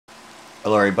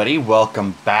Hello everybody,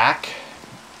 welcome back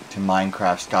to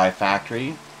Minecraft Sky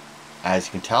Factory. As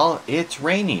you can tell, it's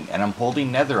raining and I'm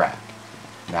holding netherrack.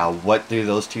 Now what do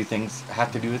those two things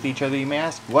have to do with each other, you may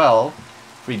ask? Well,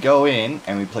 if we go in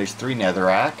and we place 3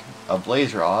 netherrack, a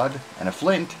blaze rod, and a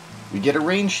flint, we get a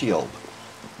rain shield.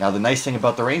 Now the nice thing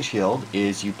about the rain shield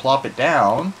is you plop it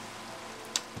down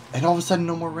and all of a sudden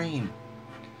no more rain.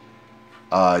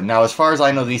 Now, as far as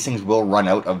I know, these things will run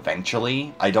out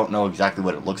eventually. I don't know exactly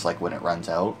what it looks like when it runs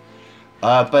out.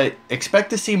 But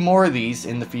expect to see more of these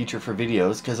in the future for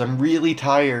videos, because I'm really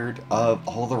tired of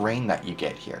all the rain that you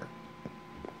get here.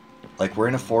 Like, we're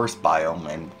in a forest biome,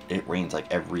 and it rains,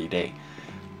 like, every day.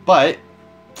 But,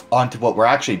 on to what we're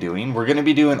actually doing. We're going to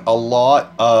be doing a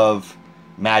lot of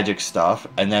magic stuff,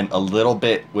 and then a little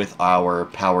bit with our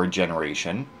power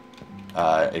generation.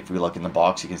 If we look in the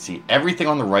box, you can see everything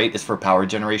on the right is for power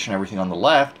generation, everything on the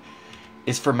left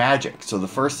is for magic. So the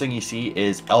first thing you see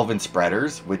is elven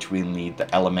spreaders, which we need the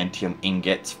elementium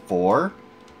ingots for.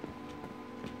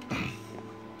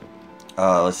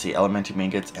 Let's see, elementium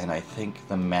ingots, and I think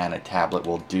the mana tablet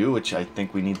will do, which I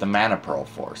think we need the mana pearl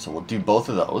for. So we'll do both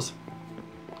of those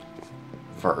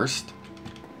first.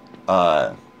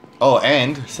 Oh,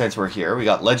 and since we're here, we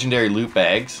got legendary loot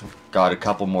bags. Got a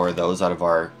couple more of those out of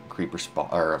our creeper spawn,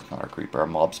 or not our creeper, our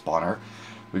mob spawner.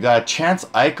 We got a chance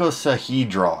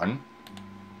icosahedron.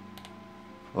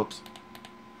 Oops.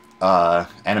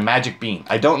 And a magic bean.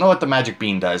 I don't know what the magic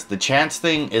bean does. The chance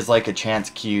thing is like a chance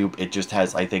cube. It just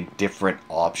has, I think, different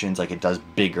options. Like, it does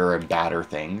bigger and badder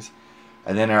things.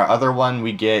 And then our other one,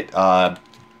 we get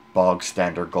bog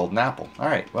standard golden apple.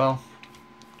 Alright, well,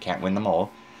 can't win them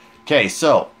all. Okay,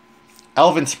 so,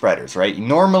 elven spreaders, right?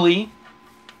 Normally,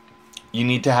 you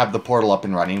need to have the portal up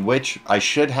and running, which I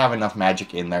should have enough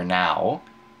magic in there now.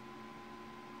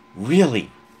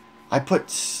 Really? I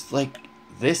put, like,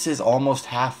 this is almost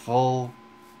half full.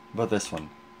 What about this one?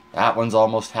 That one's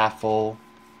almost half full.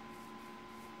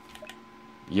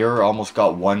 You're almost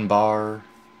got 1 bar.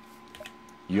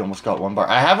 You almost got 1 bar.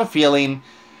 I have a feeling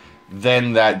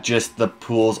then that just the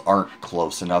pools aren't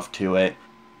close enough to it.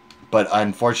 But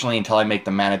unfortunately, until I make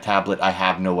the mana tablet, I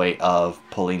have no way of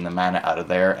pulling the mana out of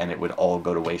there, and it would all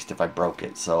go to waste if I broke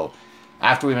it. So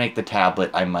after we make the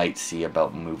tablet, I might see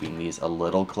about moving these a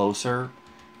little closer,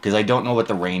 because I don't know what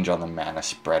the range on the mana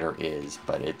spreader is,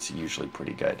 but it's usually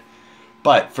pretty good.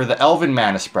 But for the elven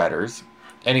mana spreaders,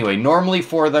 anyway, normally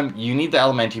for them, you need the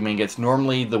elementium ingots.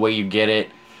 Normally, the way you get it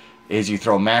is you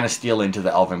throw mana steel into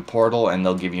the elven portal, and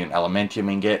they'll give you an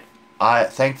elementium ingot.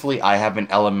 Thankfully, I have an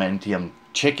elementium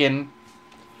chicken,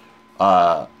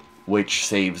 which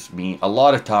saves me a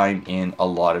lot of time in a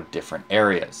lot of different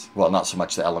areas. Well, not so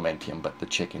much the elementium, but the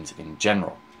chickens in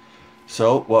general.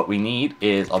 So what we need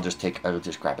is, I'll just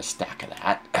grab a stack of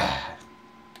that.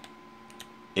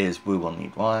 Is we will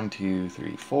need 1, 2,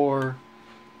 3, 4.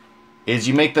 Is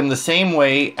you make them the same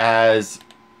way as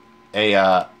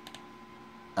a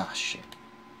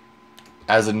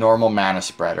as a normal mana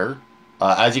spreader.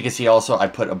 As you can see also, I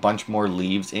put a bunch more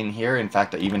leaves in here. In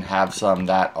fact, I even have some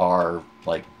that are,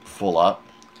 like, full up.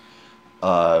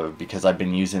 Because I've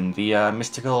been using the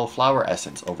mystical flower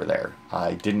essence over there.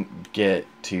 I didn't get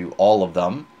to all of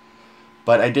them,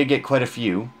 but I did get quite a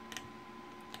few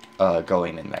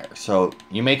going in there. So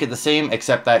you make it the same,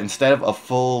 except that instead of a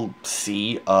full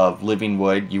sea of living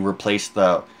wood, you replace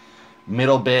the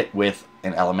middle bit with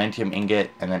an elementium ingot,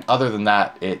 and then other than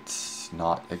that, it's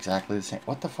not exactly the same.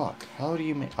 What the fuck? How do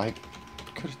you make... I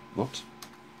could... Whoops.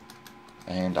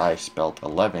 And I spelled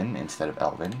 11 instead of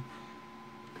elven.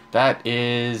 That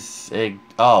is...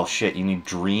 Oh, shit. You need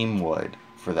Dreamwood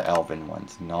for the elven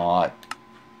ones. Not...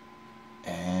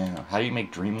 how do you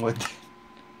make Dreamwood?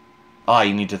 Oh,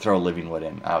 you need to throw living wood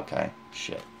in. Okay.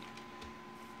 Shit.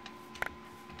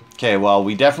 Okay, well,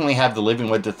 we definitely have the living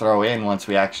wood to throw in once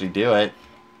we actually do it.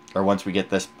 Or once we get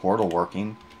this portal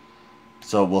working.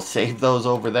 So we'll save those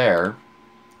over there.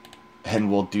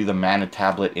 And we'll do the mana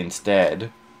tablet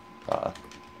instead.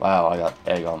 Wow, I got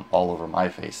egg on all over my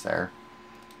face there.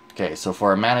 Okay, so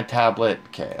for a mana tablet,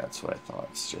 okay, that's what I thought.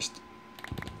 It's just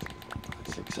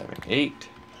 6, 7, 8.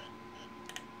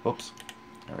 Oops.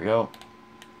 There we go.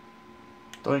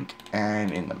 Doink. And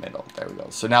in the middle. There we go.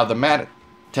 So now the mana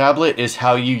tablet is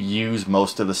how you use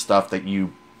most of the stuff that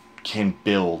you can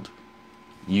build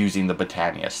using the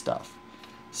Botania stuff.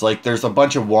 So, like, there's a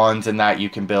bunch of wands in that you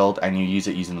can build, and you use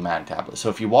it using the mana tablet. So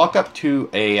if you walk up to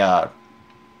a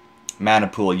mana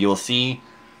pool, you'll see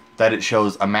that it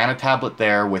shows a mana tablet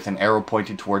there with an arrow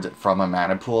pointed towards it from a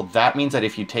mana pool. That means that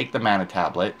if you take the mana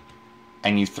tablet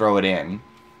and you throw it in,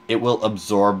 it will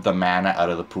absorb the mana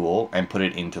out of the pool and put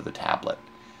it into the tablet.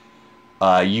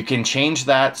 You can change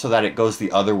that so that it goes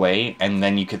the other way, and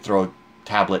then you could throw a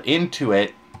tablet into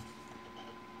it.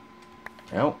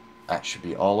 Oh, that should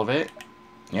be all of it.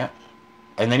 Yeah.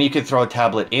 And then you could throw a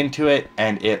tablet into it,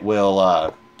 and it will...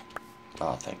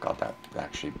 oh, thank God that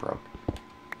actually broke.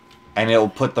 And it will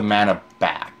put the mana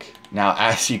back. Now,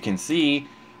 as you can see,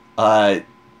 it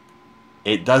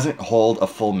doesn't hold a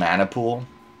full mana pool.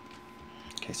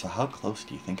 Okay, so how close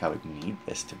do you think I would need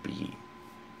this to be?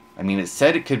 I mean, it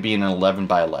said it could be an 11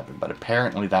 by 11, but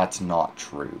apparently that's not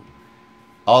true.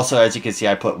 Also, as you can see,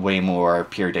 I put way more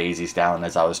pure daisies down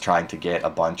as I was trying to get a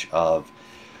bunch of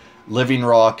living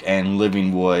rock and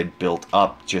living wood built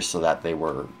up just so that they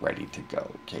were ready to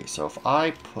go. Okay, so if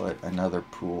I put another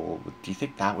pool, do you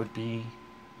think that would be...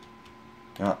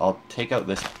 I'll take out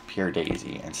this pure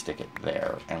daisy and stick it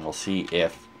there, and we'll see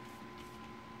if...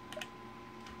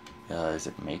 is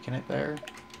it making it there?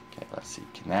 Okay, let's see.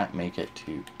 Can that make it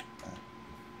to...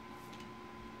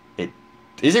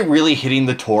 Is it really hitting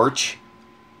the torch?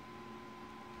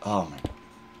 Oh my...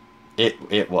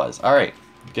 It was. Alright.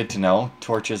 Good to know.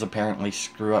 Torches apparently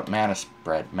screw up mana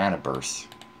spread. Mana bursts.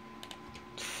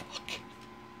 Fuck.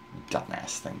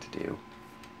 Dumbass thing to do.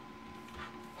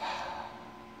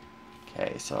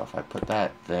 Okay, so if I put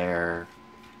that there...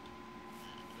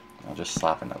 I'll just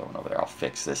slap another one over there. I'll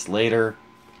fix this later.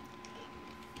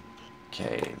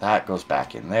 Okay, that goes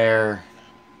back in there.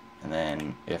 And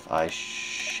then if I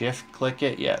shift click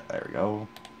it, yeah, there we go.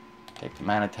 Take the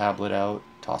mana tablet out,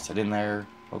 toss it in there.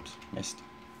 Oops, missed.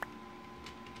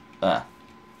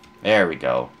 There we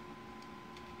go.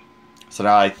 So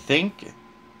now I think,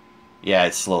 yeah,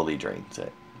 it slowly drains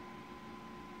it.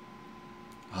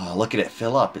 Oh, look at it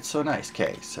fill up. It's so nice.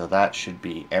 Okay, so that should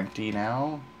be empty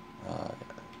now.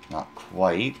 Not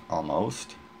quite,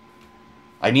 almost.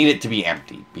 I need it to be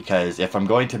empty, because if I'm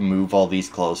going to move all these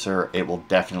closer, it will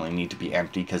definitely need to be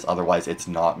empty, because otherwise it's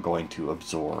not going to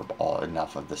absorb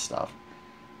enough of the stuff.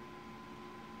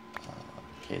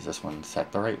 Okay, is this one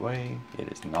set the right way?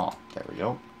 It is not. There we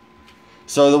go.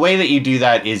 So the way that you do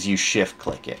that is you shift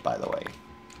click it, by the way,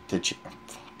 to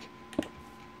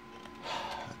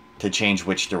change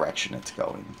which direction it's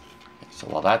going. Okay, so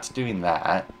while that's doing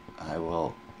that, I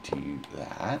will do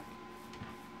that.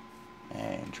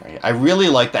 And try it. I really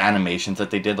like the animations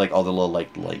that they did, like all the little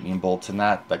like lightning bolts and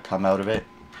that come out of it.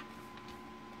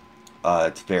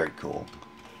 It's very cool.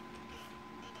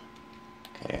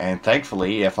 Okay, and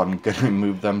thankfully, if I'm gonna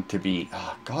move them to be,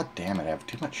 oh, god damn it, I have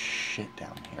too much shit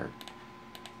down here.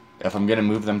 If I'm gonna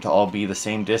move them to all be the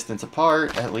same distance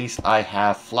apart, at least I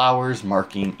have flowers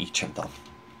marking each of them.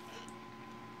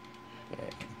 Okay.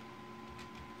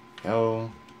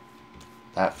 Go.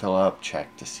 That fill up.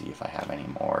 Check to see if I have any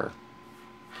more.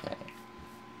 Okay.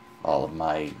 All of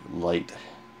my light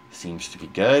seems to be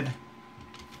good.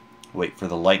 Wait for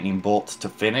the lightning bolts to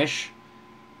finish.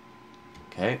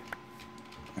 Okay.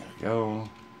 There we go.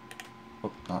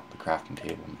 Oh, not the crafting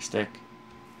table, my stick.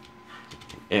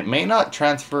 It may not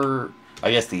transfer...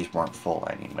 I guess these weren't full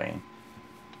anyway.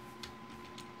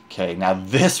 Okay, now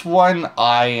this one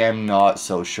I am not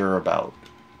so sure about.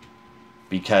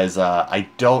 Because I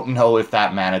don't know if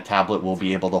that mana tablet will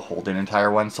be able to hold an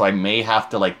entire one. So I may have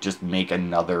to like just make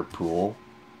another pool.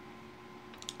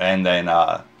 And then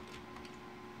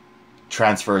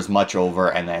transfer as much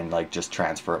over and then like just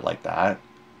transfer it like that.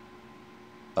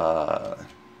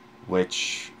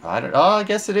 Which, I don't know, I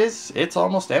guess it is. It's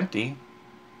almost empty.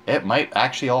 It might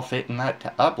actually all fit in that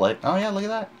tablet. Oh yeah, look at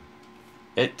that.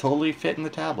 It totally fit in the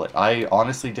tablet. I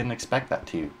honestly didn't expect that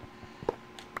to.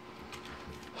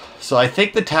 So I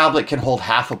think the tablet can hold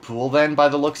half a pool then, by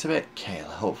the looks of it. Okay,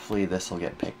 hopefully this will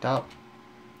get picked up.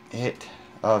 It,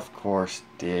 of course,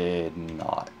 did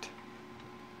not.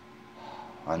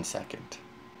 1 second.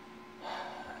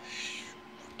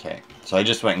 Okay, so I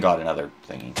just went and got another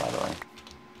thingy, by the way.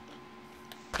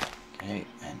 Okay,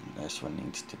 and this one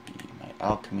needs to be my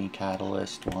alchemy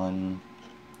catalyst one.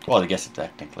 Well, I guess it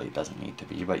technically doesn't need to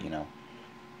be, but you know.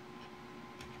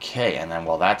 Okay, and then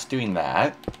while that's doing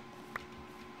that...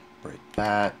 break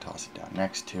that, toss it down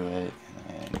next to it,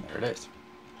 and then there it is.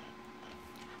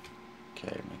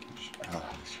 Okay, making sure. Oh,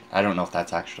 I don't know if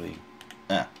that's actually.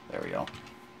 There we go.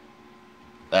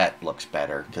 That looks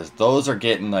better because those are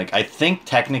getting like. I think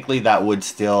technically that would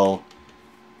still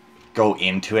go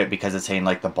into it because it's saying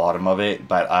like the bottom of it,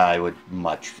 but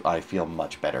I feel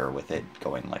much better with it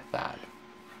going like that.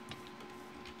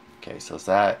 Okay, so is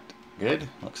that good?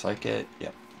 Looks like it.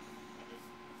 Yep.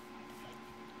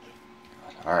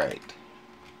 Alright.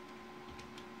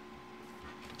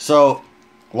 So,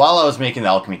 while I was making the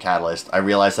alchemy catalyst, I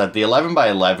realized that the 11 by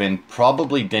 11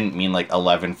 probably didn't mean like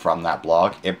 11 from that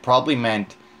block. It probably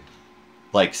meant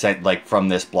like from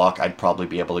this block, I'd probably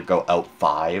be able to go out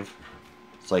 5.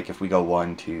 So like if we go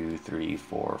 1, 2, 3,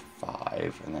 4,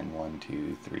 5, and then 1,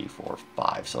 2, 3, 4,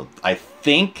 5. So I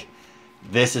think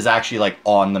this is actually like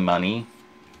on the money.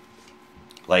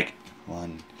 Like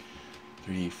 1,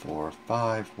 3, 4,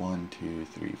 5, 1, 2,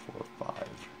 3, 4, 5.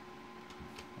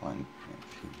 1,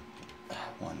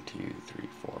 2, 3,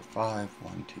 4, 5.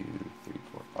 1, 2, 3,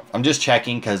 4, 5. I'm just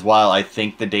checking because while I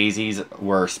think the daisies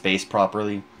were spaced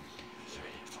properly, 3,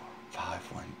 4,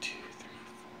 5, 1, 2, 3, 4,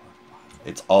 5.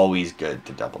 It's always good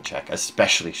to double check,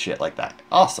 especially shit like that.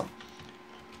 Awesome.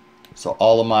 So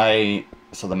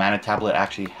the mana tablet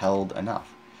actually held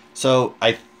enough. So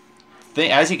I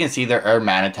think, as you can see, there are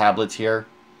mana tablets here,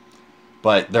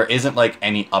 but there isn't like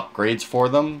any upgrades for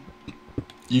them.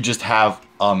 You just have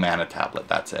a mana tablet.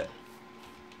 That's it.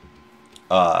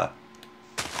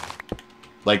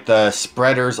 Like the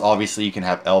spreaders, obviously you can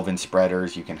have elven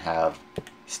spreaders. You can have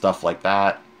stuff like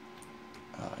that.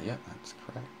 Yeah, that's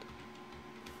correct.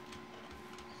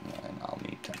 And I'll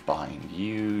need to bind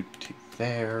you to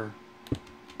there.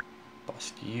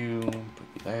 Bust you. Put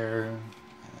you there. And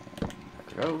there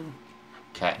we go.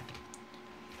 Okay.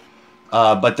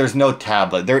 But there's no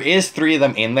tablet. There is 3 of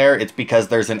them in there. It's because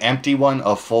there's an empty one,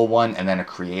 a full one, and then a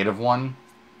creative one.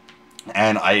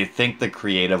 And I think the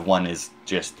creative one is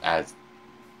just as...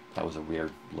 That was a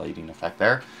weird lighting effect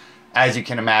there. As you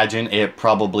can imagine, it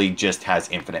probably just has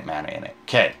infinite mana in it.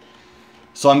 Okay.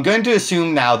 So I'm going to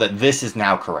assume now that this is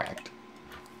now correct.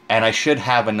 And I should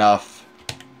have enough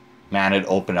mana to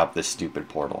open up this stupid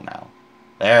portal now.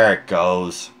 There it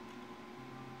goes.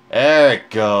 There it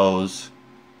goes.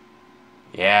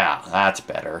 Yeah, that's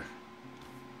better.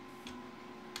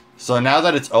 So now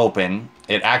that it's open,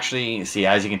 it actually, see,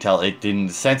 as you can tell, it didn't,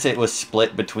 since it was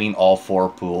split between all 4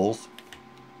 pools,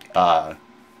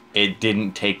 it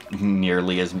didn't take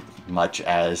nearly as much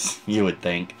as you would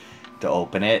think to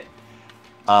open it.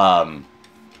 Okay,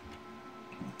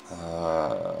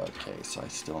 so I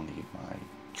still need my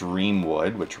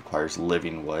Dreamwood, which requires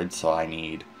living wood, so I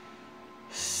need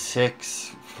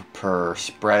 6 per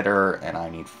spreader, and I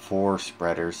need 4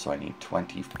 spreaders, so I need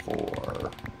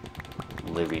 24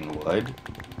 living wood.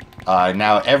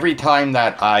 Now, every time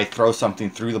that I throw something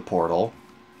through the portal,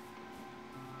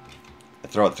 I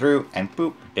throw it through, and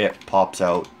boop, it pops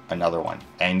out another one.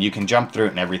 And you can jump through it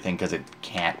and everything because it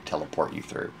can't teleport you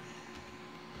through.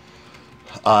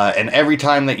 And every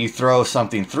time that you throw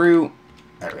something through,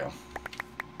 there we go,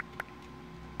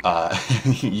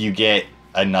 you get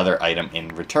another item in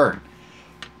return.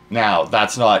 Now,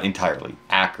 that's not entirely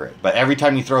accurate, but every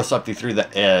time you throw something through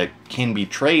that can be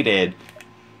traded,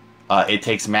 it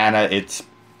takes mana. It's,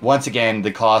 once again,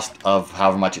 the cost of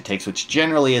however much it takes, which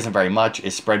generally isn't very much,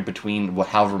 is spread between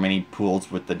however many pools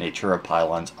with the Natura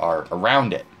pylons are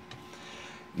around it.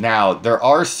 Now, there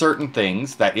are certain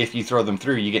things that if you throw them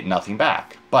through, you get nothing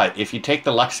back. But if you take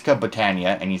the Lexica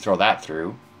Botania and you throw that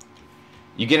through,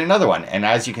 you get another one. And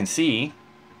as you can see,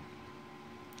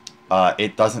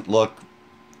 it doesn't look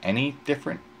any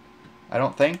different, I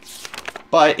don't think.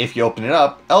 But if you open it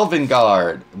up,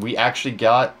 Elvengard, we actually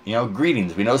got, you know,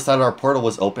 greetings. We noticed that our portal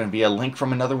was open via a link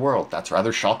from another world. That's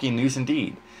rather shocking news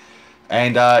indeed.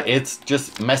 And it's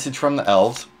just a message from the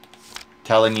elves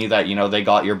telling you that, you know, they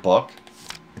got your book.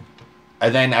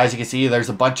 And then, as you can see, there's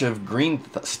a bunch of green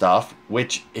stuff,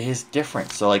 which is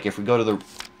different. So, like, if we go to the...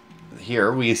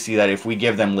 Here, we see that if we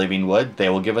give them living wood, they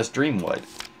will give us Dreamwood.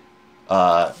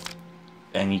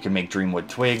 And you can make Dreamwood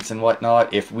twigs and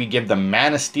whatnot. If we give them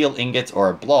Mana Steel ingots or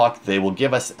a block, they will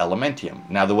give us Elementium.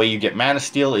 Now, the way you get Mana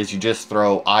Steel is you just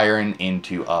throw iron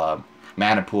into a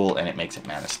Mana Pool, and it makes it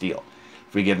Mana Steel.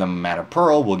 If we give them a Mana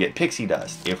Pearl, we'll get Pixie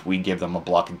Dust. If we give them a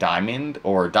block of Diamond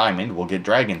or Diamond, we'll get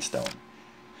Dragonstone.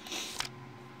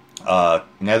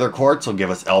 Nether Quartz will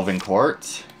give us Elven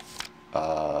Quartz.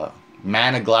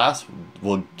 Mana Glass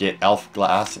will get Elf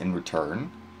Glass in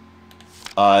return.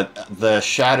 The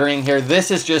Shattering here, this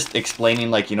is just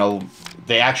explaining, like, you know,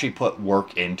 they actually put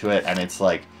work into it, and it's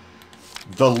like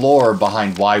the lore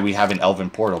behind why we have an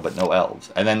Elven portal but no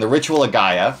elves. And then the Ritual of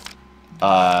Gaia,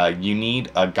 you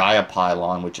need a Gaia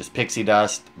pylon, which is Pixie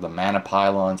Dust, the Mana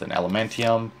pylons, and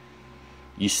Elementium.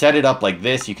 You set it up like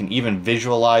this, you can even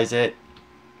visualize it.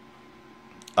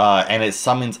 And it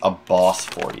summons a boss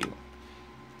for you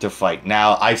to fight.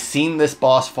 Now, I've seen this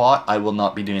boss fought. I will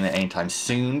not be doing it anytime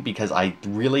soon because I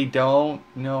really don't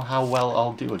know how well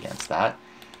I'll do against that.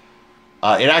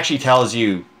 It actually tells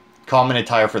you common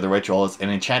attire for the ritual is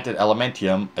an enchanted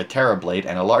Elementium, a Terra Blade,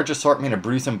 and a large assortment of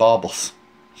brews and baubles.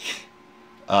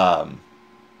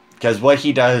 Because what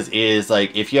he does is,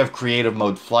 like, if you have creative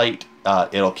mode flight,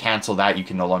 it'll cancel that. You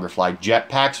can no longer fly.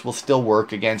 Jetpacks will still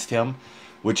work against him.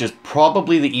 which is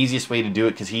probably the easiest way to do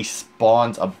it because he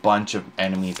spawns a bunch of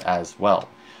enemies as well.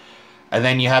 And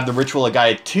then you have the Ritual of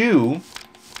Gaia 2,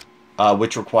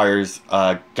 which requires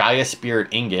Gaia Spirit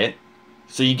Ingot.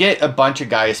 So you get a bunch of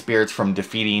Gaia Spirits from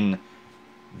defeating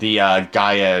the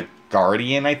Gaia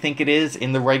Guardian, I think it is,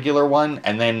 in the regular one.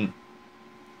 And then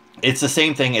it's the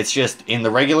same thing. It's just in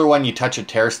the regular one, you touch a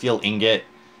Terrasteel Ingot,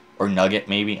 or Nugget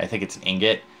maybe, I think it's an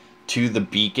Ingot, to the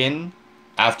beacon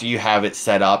after you have it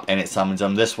set up and it summons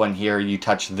them. This one here, you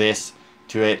touch this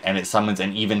to it and it summons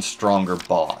an even stronger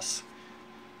boss.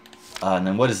 And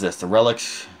then what is this? The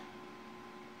relics.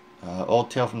 Old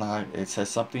Tale from the High. It says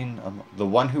something. The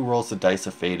one who rolls the dice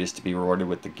of fate is to be rewarded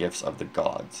with the gifts of the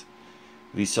gods.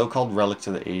 These so-called relics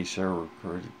of the age are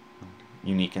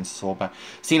unique and soulbound.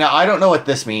 See, now I don't know what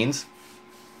this means.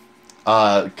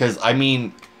 Because, I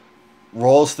mean,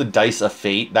 rolls the dice of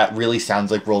fate. That really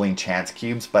sounds like rolling chance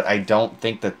cubes. But I don't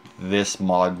think that this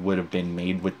mod would have been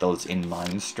made with those in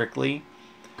mind strictly.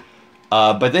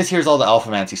 But this here's all the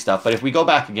Alphamancy stuff. But if we go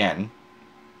back again,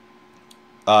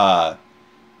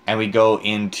 and we go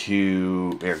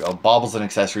into, there we go, baubles and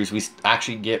accessories, we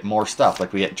actually get more stuff.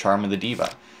 Like we get Charm of the Diva.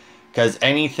 Because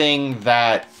anything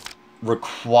that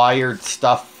required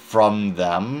stuff from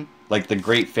them, like the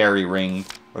Great Fairy Ring,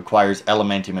 requires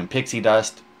Elementium and Pixie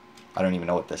Dust. I don't even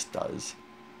know what this does.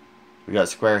 We got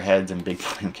Square Heads and Big...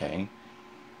 Okay.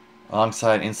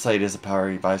 Alongside, Insight is a power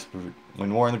device.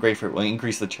 When War in the Great Fairy will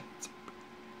increase the chance.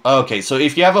 Okay, so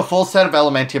if you have a full set of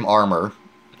Elementium armor,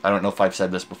 I don't know if I've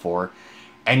said this before,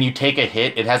 and you take a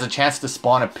hit, it has a chance to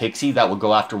spawn a pixie that will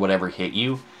go after whatever hit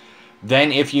you.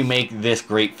 Then if you make this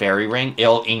Great Fairy Ring,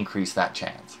 it'll increase that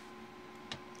chance.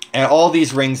 And all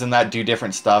these rings and that do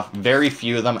different stuff. Very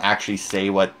few of them actually say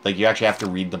what, like you actually have to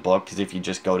read the book, because if you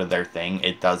just go to their thing,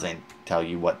 it doesn't tell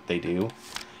you what they do.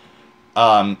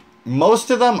 Most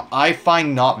of them I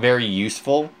find not very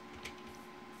useful.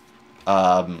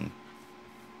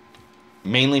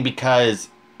 Mainly because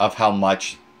of how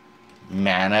much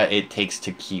mana it takes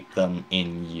to keep them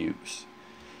in use.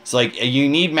 So, like, you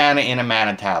need mana in a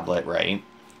mana tablet, right?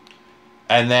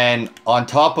 And then, on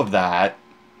top of that,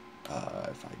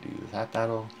 if I do that,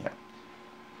 that'll, yeah.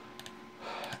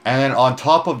 And then, on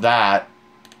top of that,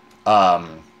 yeah,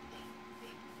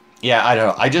 I don't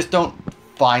know. I just don't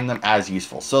find them as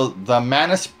useful. So, the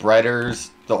mana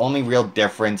spreaders, the only real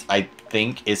difference, I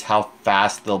think, is how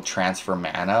fast they'll transfer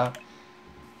mana.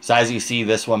 So as you see,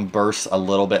 this one bursts a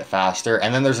little bit faster.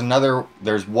 And then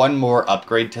there's one more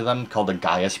upgrade to them called a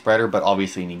Gaia Spreader. But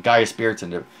obviously you need Gaia Spirits.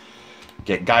 And to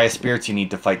get Gaia Spirits, you need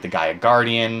to fight the Gaia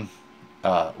Guardian.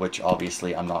 Which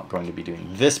obviously I'm not going to be doing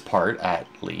this part, at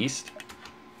least.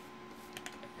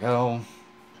 There we go.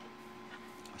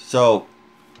 So,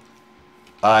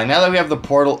 now that we have the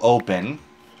portal open,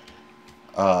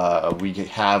 we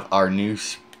have our new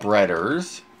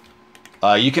spreaders.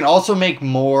 You can also make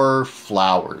more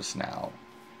flowers now.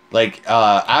 Like,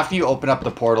 after you open up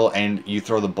the portal and you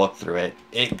throw the book through it,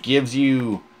 it gives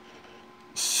you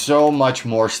so much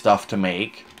more stuff to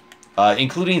make.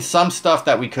 Including some stuff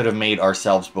that we could have made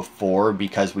ourselves before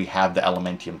because we have the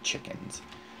Elementium chickens.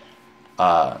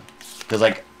 Because,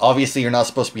 like, obviously you're not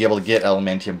supposed to be able to get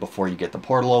Elementium before you get the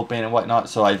portal open and whatnot.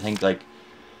 So I think, like,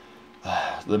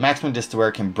 the maximum distance where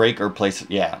it can break or place,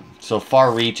 yeah. So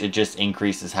far reach, it just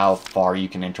increases how far you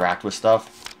can interact with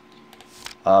stuff.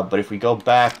 But if we go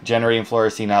back, generating flora,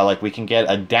 see now, like, we can get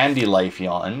a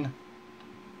Dandelion.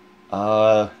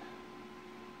 What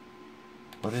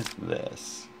is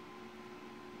this?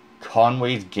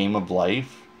 Conway's Game of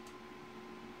Life.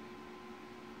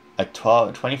 A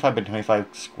 25 by 25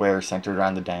 square centered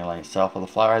around the dandelion itself. While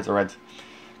the flower has a red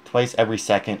twice every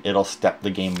second, it'll step the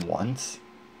game once.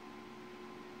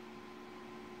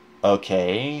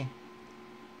 Okay.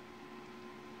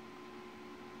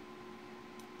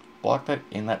 Block that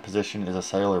in that position is a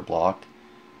cellular block,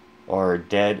 or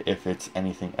dead if it's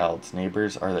anything else.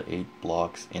 Neighbors are the 8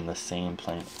 blocks in the same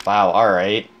plane. Wow,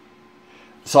 alright.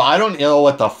 So I don't know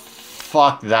what the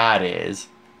fuck that is,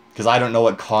 because I don't know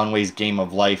what Conway's Game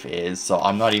of Life is, so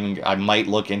I'm not even, I might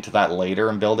look into that later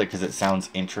and build it, because it sounds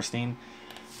interesting.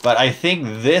 But I think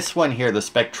this one here, the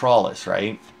Spectralis,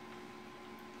 right?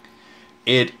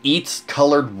 It eats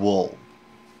colored wool.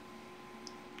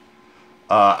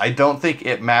 I don't think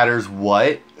it matters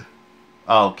what.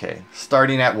 Oh, okay.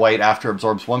 Starting at white, after it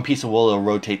absorbs one piece of wool, it'll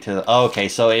rotate to the... Oh, okay,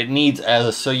 so it needs...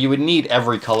 so you would need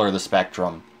every color of the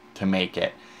spectrum to make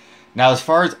it. Now, as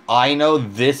far as I know,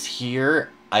 this here,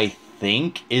 I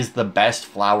think, is the best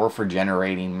flower for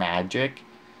generating magic.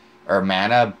 Or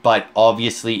mana. But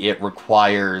obviously, it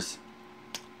requires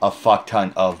a fuck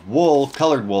ton of wool,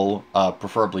 colored wool,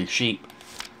 preferably sheep.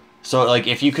 So, like,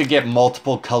 if you could get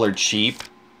multiple colored sheep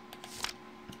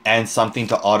and something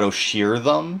to auto-shear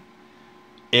them,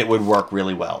 it would work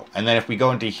really well. And then if we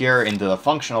go into here, into the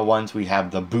functional ones, we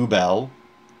have the Boobell.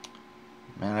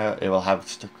 Mana, it will have...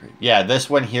 Yeah, this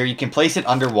one here, you can place it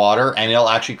underwater, and it'll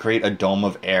actually create a dome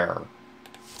of air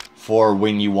for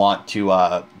when you want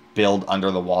to build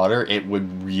under the water. It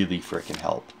would really freaking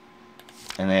help.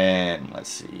 And then, let's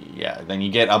see, yeah, then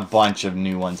you get a bunch of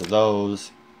new ones of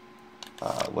those.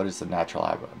 What is the natural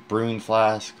agua? Brewing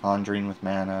flask, conjuring with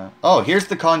mana. Oh, here's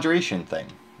the conjuration thing.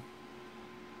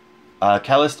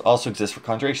 Catalyst also exists for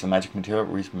conjuration. The magic material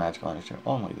reads magical energy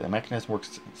only. The mechanism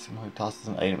works similar, tosses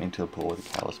an item into a pool with a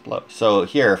catalyst below. So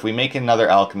here, if we make another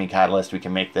alchemy catalyst, we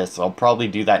can make this. I'll probably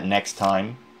do that next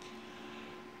time.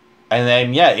 And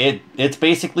then, yeah, it's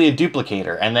basically a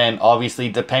duplicator. And then, obviously,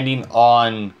 depending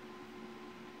on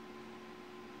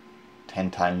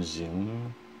 10 times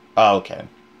zoom. Oh, okay.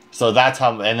 So that's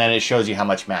how, and then it shows you how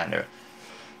much mana.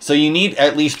 So you need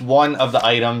at least one of the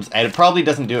items, and it probably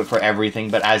doesn't do it for everything,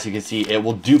 but as you can see, it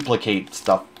will duplicate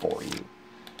stuff for you.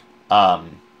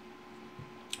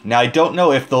 Now, I don't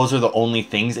know if those are the only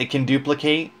things it can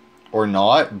duplicate or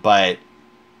not, but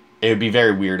it would be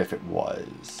very weird if it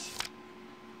was.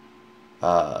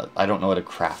 I don't know what a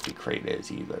crafty crate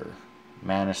is either.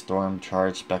 Mana Storm,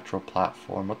 Charge, Spectral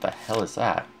Platform. What the hell is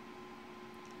that?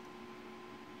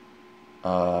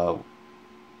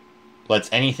 Lets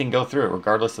anything go through it,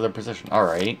 regardless of their position.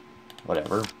 Alright.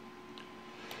 Whatever.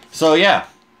 So, yeah.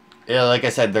 Yeah, like I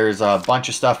said, there's a bunch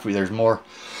of stuff. There's more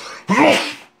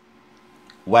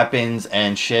weapons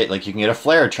and shit. Like, you can get a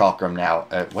flare chakram now.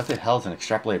 What the hell is an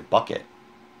extrapolated bucket?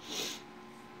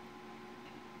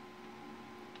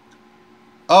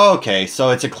 Okay, so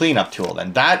it's a cleanup tool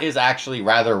then. That is actually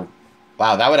rather...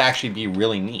 Wow, that would actually be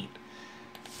really neat.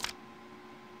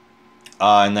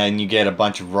 And then you get a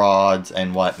bunch of rods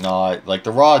and whatnot. Like,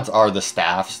 the rods are the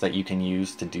staffs that you can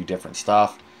use to do different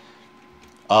stuff.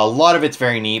 A lot of it's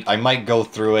very neat. I might go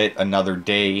through it another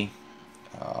day.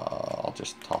 I'll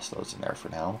just toss those in there for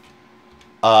now.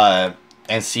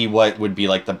 And see what would be,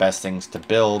 like, the best things to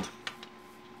build.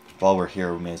 While we're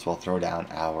here, we may as well throw down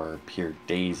our pure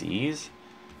daisies.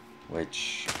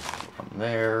 Which, from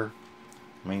there...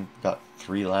 I mean, we've got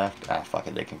 3 left. Ah, fuck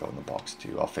it, they can go in the box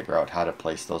too. I'll figure out how to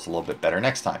place those a little bit better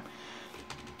next time.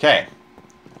 Okay.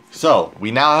 So,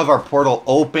 we now have our portal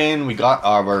open. We got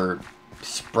our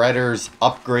spreaders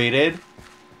upgraded.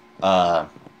 I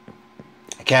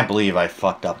can't believe I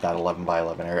fucked up that 11 by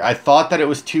 11 area. I thought that it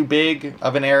was too big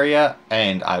of an area,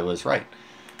 and I was right.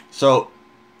 So,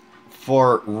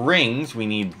 for rings, we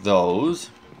need those.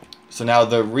 So now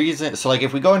the reason, so like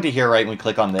if we go into here, right, and we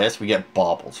click on this, we get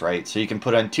baubles, right? So you can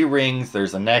put on 2 rings,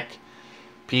 there's a neck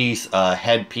piece, a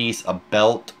head piece, a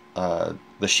belt. The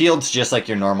shield's just like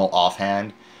your normal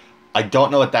offhand. I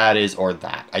don't know what that is or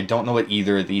that. I don't know what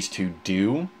either of these two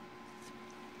do.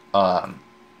 But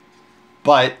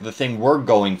the thing we're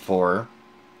going for,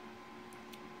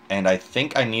 and I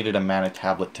think I needed a mana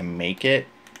tablet to make it,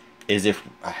 is if,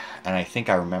 and I think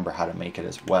I remember how to make it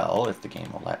as well, if the game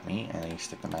will let me, and then you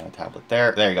stick the mana tablet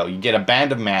there. There you go. You get a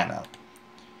band of mana.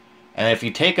 And if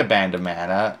you take a band of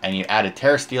mana, and you add a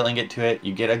Terra Steel ingot to it,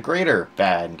 you get a greater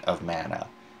band of mana.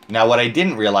 Now, what I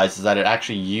didn't realize is that it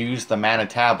actually used the mana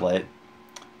tablet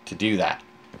to do that.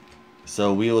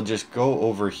 So we will just go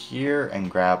over here and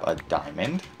grab a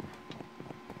diamond.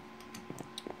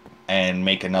 And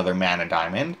make another mana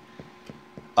diamond.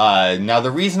 Now,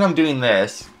 the reason I'm doing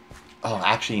this... Oh,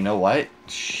 actually, you know what?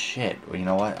 Shit. You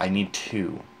know what? I need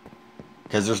 2.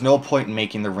 Because there's no point in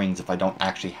making the rings if I don't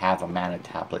actually have a mana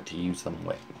tablet to use them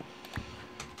with.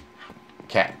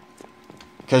 Okay.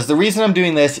 Because the reason I'm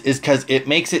doing this is because it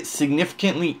makes it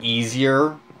significantly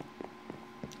easier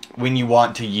when you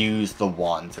want to use the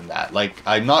wands and that. Like,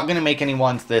 I'm not going to make any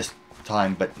wands this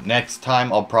time, but next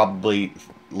time I'll probably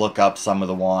look up some of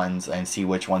the wands and see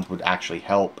which ones would actually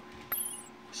help.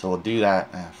 So we'll do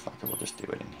that. Fuck it, we'll just do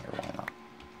it in here. Why not?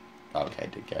 Okay, I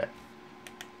did get it.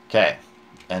 Okay.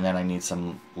 And then I need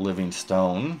some living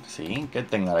stone. See? Good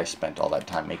thing that I spent all that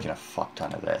time making a fuck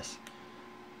ton of this.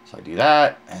 So I do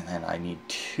that. And then I need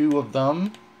 2 of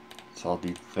them. So I'll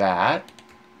do that.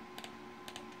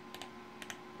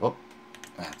 Oh,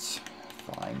 that's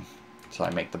fine. So I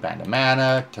make the band of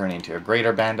mana. Turn into a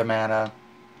greater band of mana.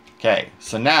 Okay.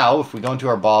 So now, if we go into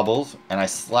our baubles, and I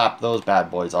slap those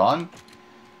bad boys on...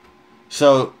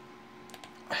 So,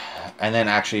 and then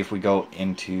actually if we go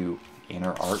into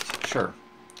inner arts, sure.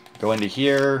 Go into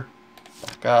here,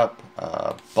 back up,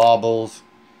 baubles.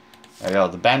 There you go,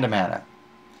 the band of mana.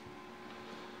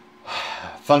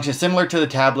 Function similar to the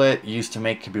tablet, used to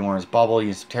make could be worn as bauble,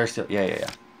 used to Terra Steel. Yeah.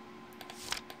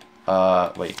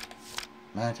 Wait.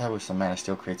 Mana tablet with some mana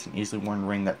steel creates an easily worn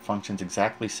ring that functions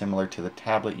exactly similar to the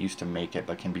tablet used to make it,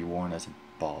 but can be worn as a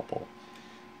bauble.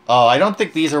 Oh, I don't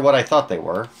think these are what I thought they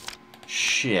were.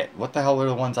 Shit. What the hell were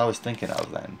the ones I was thinking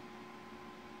of then?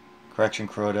 Correction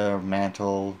Crota,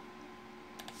 Mantle,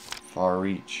 Far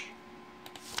Reach.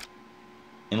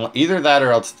 Either that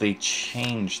or else they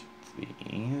changed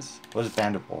these. What is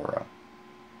Band of Aura?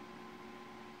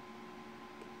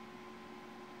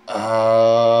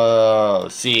 Oh,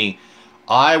 see,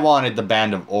 I wanted the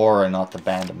Band of Aura, not the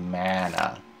Band of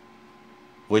Mana.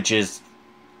 Which is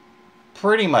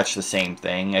pretty much the same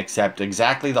thing, except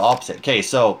exactly the opposite. Okay,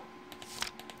 so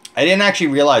I didn't actually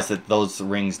realize that those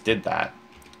rings did that.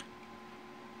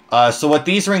 So what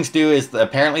these rings do is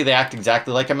apparently they act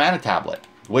exactly like a mana tablet,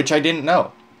 which I didn't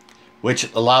know.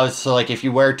 Which allows, so like if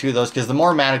you wear two of those, because the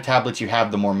more mana tablets you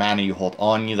have, the more mana you hold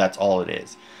on you, that's all it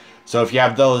is. So if you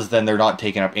have those, then they're not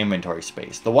taking up inventory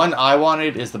space. The one I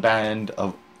wanted is the Band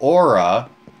of Aura,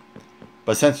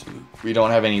 but since we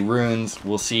don't have any runes,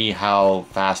 we'll see how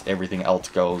fast everything else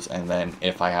goes, and then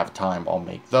if I have time, I'll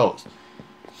make those.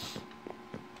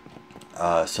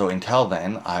 So until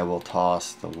then, I will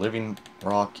toss the Living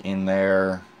Rock in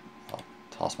there. I'll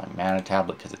toss my mana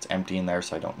tablet because it's empty in there,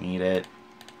 so I don't need it.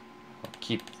 I'll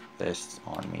keep this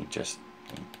on me just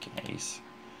in case.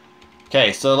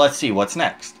 Okay, so let's see what's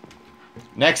next.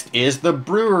 Next is the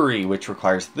brewery, which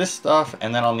requires this stuff,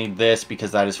 and then I'll need this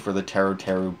because that is for the Teru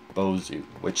Teru Bozu,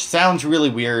 which sounds really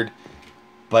weird,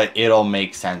 but it'll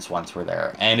make sense once we're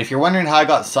there. And if you're wondering how I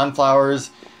got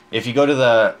sunflowers, if you go to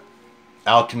the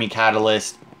Alchemy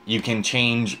Catalyst, you can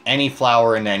change any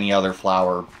flower into any other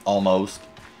flower, almost.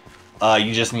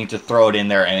 You just need to throw it in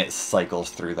there and it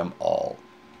cycles through them all.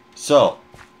 So,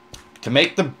 to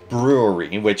make the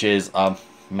brewery, which is a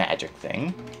magic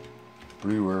thing.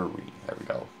 Brewery, there we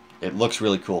go. It looks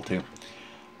really cool too.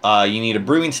 You need a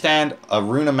brewing stand, a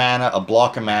rune of mana, a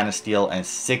block of mana steel, and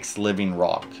 6 living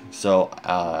rock. So,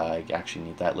 I actually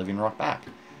need that living rock back.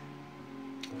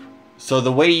 So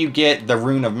the way you get the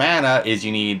rune of mana is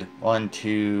you need 1,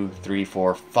 2, 3,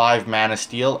 4, 5 mana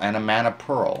steel and a mana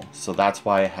pearl. So that's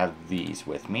why I have these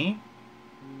with me.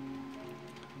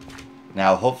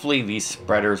 Now hopefully these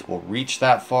spreaders will reach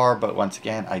that far, but once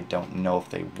again I don't know if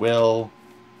they will.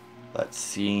 Let's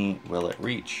see, will it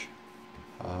reach?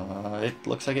 It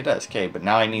looks like it does. Okay, but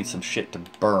now I need some shit to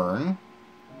burn.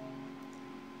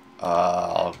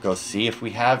 I'll go see if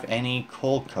we have any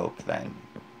coal coke then.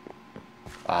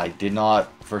 I did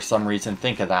not, for some reason,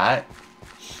 think of that.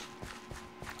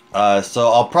 So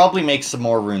I'll probably make some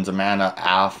more runes of mana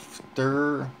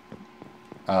after,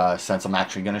 since I'm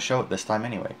actually going to show it this time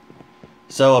anyway.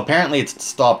 So apparently it's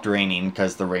stopped raining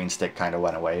because the rain stick kind of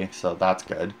went away, so that's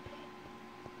good.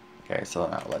 Okay, so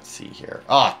now let's see here.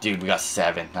 Oh, dude, we got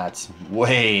 7. That's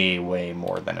way, way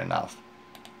more than enough.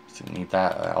 So need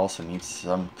that. I also need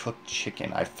some cooked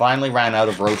chicken. I finally ran out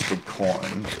of roasted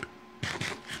corn.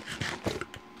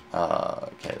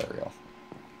 Okay, there we go.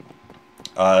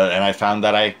 And I found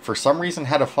that I, for some reason,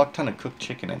 had a fuck ton of cooked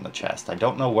chicken in the chest. I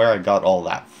don't know where I got all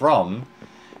that from,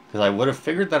 because I would have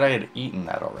figured that I had eaten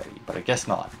that already, but I guess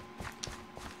not.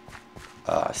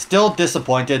 Still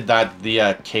disappointed that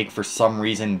the cake, for some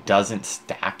reason, doesn't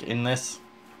stack in this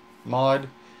mod.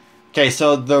 Okay,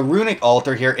 so the runic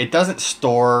altar here, it doesn't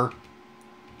store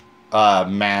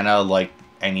mana like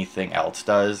anything else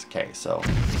does. Okay, so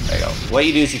there you go. What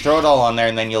you do is you throw it all on there,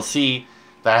 and then you'll see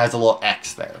that has a little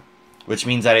X there, which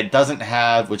means that it doesn't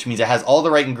have, which means it has all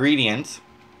the right ingredients,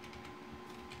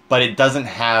 but it doesn't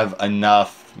have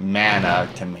enough mana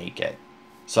to make it.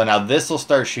 So now this will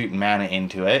start shooting mana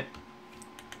into it,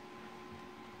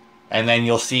 and then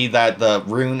you'll see that the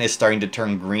rune is starting to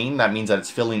turn green. That means that it's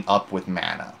filling up with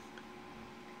mana.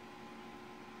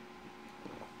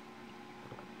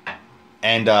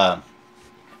 And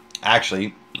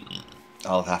actually,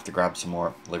 I'll have to grab some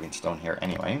more living stone here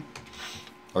anyway.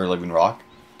 Or living rock.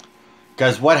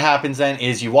 Because what happens then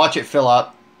is you watch it fill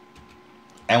up.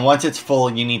 And once it's full,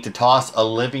 you need to toss a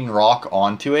living rock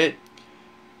onto it.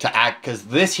 To act, because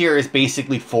this here is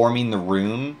basically forming the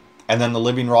rune. And then the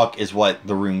living rock is what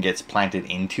the rune gets planted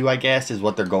into, I guess. Is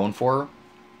what they're going for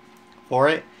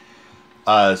it.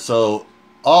 So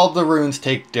all the runes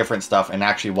take different stuff. And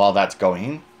actually while that's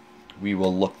going, we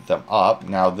will look them up.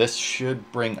 Now this should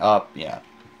bring up, yeah.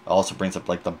 It also brings up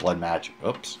like the blood magic.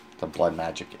 Oops. The blood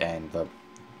magic and the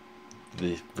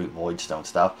void stone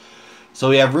stuff. So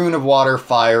we have rune of water,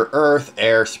 fire, earth,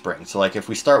 air, spring. So like if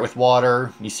we start with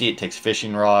water, you see it takes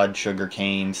fishing rod, sugar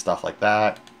cane, stuff like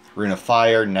that. Rune of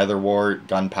fire, nether wart,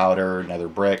 gunpowder, nether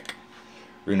brick.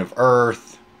 Rune of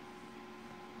earth,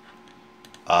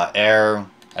 air,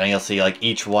 And you'll see, like,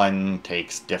 each one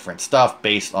takes different stuff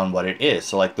based on what it is.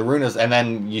 So, like, the Rune of... And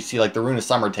then you see, like, the Rune of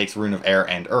Summer takes Rune of Air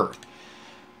and Earth.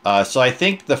 So I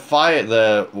think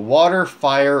the water,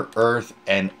 fire, earth,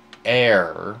 and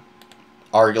air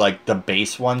are, like, the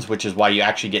base ones, which is why you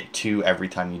actually get 2 every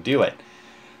time you do it.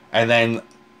 And then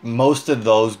most of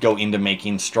those go into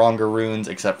making stronger runes,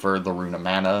 except for the Rune of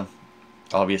Mana,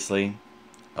 obviously.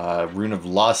 Rune of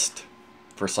Lust...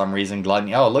 For some reason,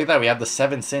 Gluttony. Oh, look at that. We have the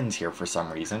 7 sins here for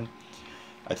some reason.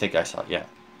 I think I saw it, yeah.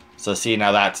 So see,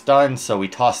 now that's done. So we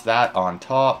toss that on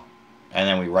top. And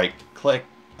then we right-click.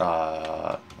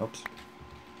 Oops.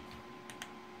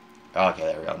 Okay,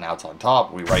 there we go. Now it's on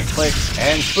top. We right-click.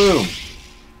 And boom.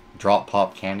 Drop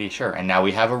pop candy. Sure. And now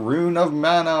we have a Rune of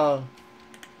Mana.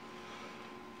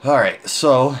 Alright,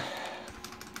 so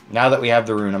now that we have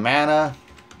the Rune of Mana,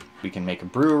 we can make a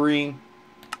brewery.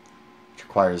 Which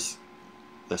requires...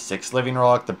 the 6 living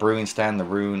rock, the brewing stand, the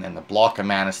rune, and the block of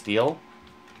mana steel.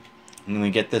 And we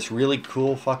get this really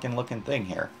cool fucking looking thing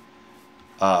here.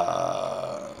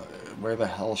 Where the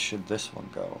hell should this one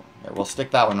go? Here, we'll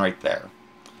stick that one right there.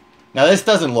 Now this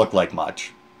doesn't look like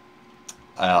much.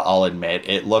 I'll admit,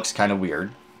 it looks kind of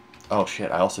weird. Oh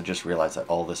shit, I also just realized that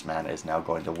all this mana is now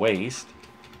going to waste.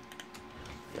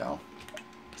 You know,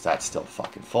 because that's still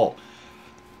fucking full.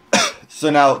 So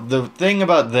now, the thing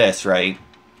about this, right,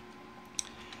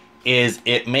 is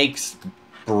it makes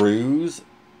brews,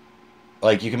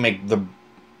 like you can make the,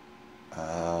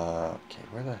 okay,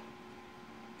 where the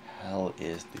hell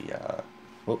is the,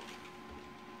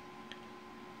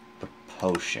 the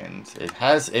potions?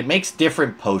 It makes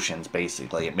different potions,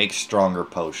 basically. It makes stronger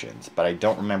potions, but I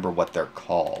don't remember what they're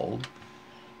called.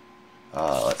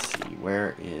 Let's see,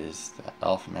 where is the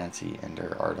Alphamancy,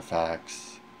 Ender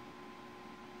Artifacts?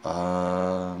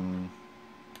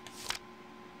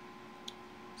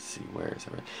 See, where is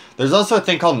it? There's also a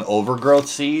thing called an overgrowth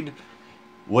seed,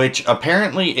 which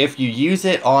apparently if you use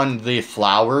it on the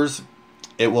flowers,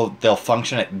 they'll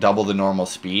function at double the normal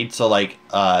speed. So like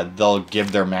they'll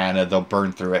give their mana, they'll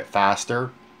burn through it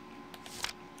faster,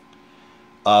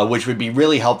 which would be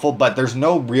really helpful. But there's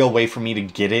no real way for me to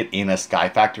get it in a Sky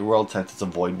Factory world since it's a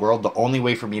void world. The only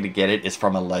way for me to get it is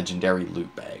from a legendary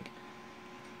loot bag.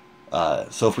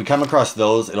 So if we come across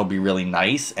those, it'll be really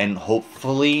nice, and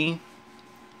hopefully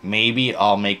maybe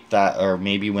I'll make that, or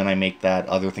maybe when I make that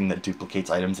other thing that duplicates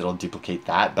items, it'll duplicate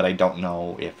that, but I don't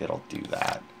know if it'll do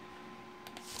that.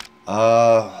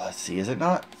 Let's see, is it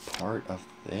not part of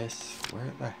this? Where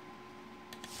are the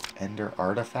Ender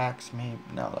Artifacts, maybe?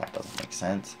 No, that doesn't make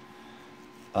sense.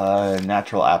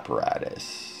 Natural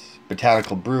Apparatus.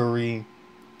 Botanical Brewery.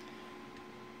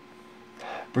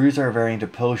 Brews are a variant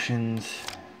of potions.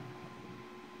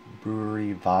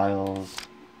 Brewery, vials.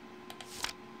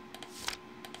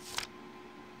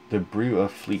 The Brew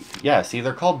of Fleet. Yeah, see,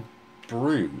 they're called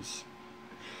brews.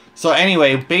 So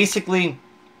anyway, basically,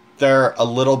 they're a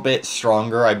little bit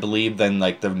stronger, I believe, than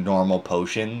like the normal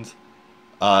potions.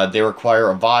 They require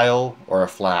a vial or a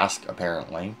flask,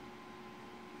 apparently.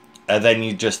 And then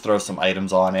you just throw some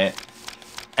items on it.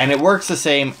 And it works the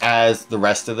same as the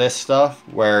rest of this stuff,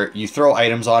 where you throw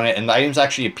items on it, and the items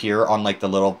actually appear on like the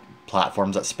little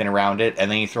platforms that spin around it, and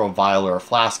then you throw a vial or a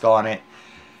flask on it.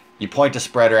 You point a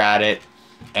spreader at it,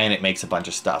 and it makes a bunch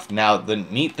of stuff. Now, the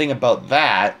neat thing about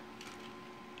that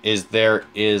is there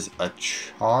is a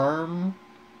charm.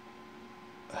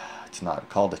 It's not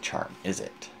called a charm, is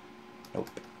it? Nope.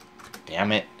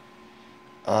 Damn it.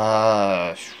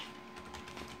 So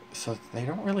they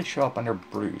don't really show up under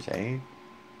brews, eh?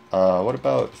 What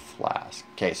about flask?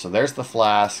 Okay, so there's the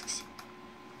flasks.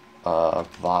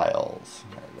 Vials.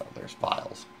 There we go. There's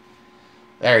vials.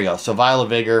 There you go. So Vial of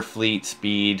Vigor, Fleet,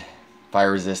 Speed,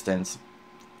 Fire Resistance.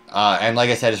 And like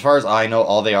I said, as far as I know,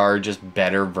 all they are just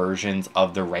better versions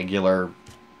of the regular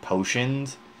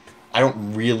potions. I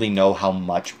don't really know how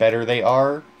much better they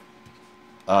are.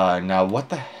 Now, what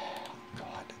the hell?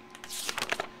 God.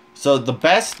 So the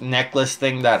best necklace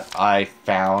thing that I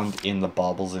found in the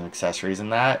baubles and accessories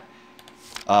and that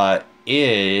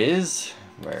is...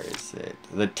 Where is it?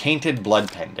 The Tainted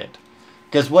Blood Pendant.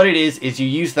 Because what it is you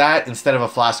use that instead of a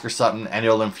flask or something, and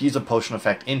it'll infuse a potion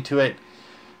effect into it,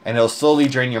 and it'll slowly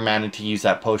drain your mana to use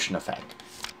that potion effect.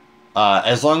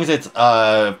 As long as it's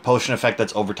a potion effect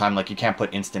that's over time, like you can't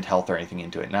put instant health or anything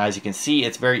into it. Now, as you can see,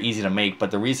 it's very easy to make,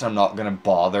 but the reason I'm not going to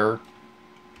bother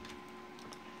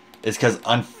is because,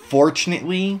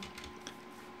 unfortunately,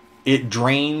 it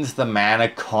drains the mana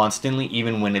constantly,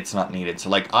 even when it's not needed. So,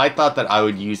 like, I thought that I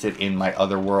would use it in my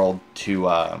other world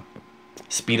to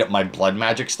speed up my blood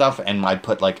magic stuff, and I'd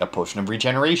put, like, a potion of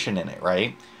regeneration in it,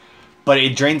 right? But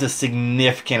it drains a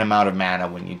significant amount of mana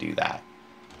when you do that.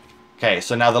 Okay,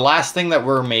 so now the last thing that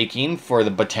we're making for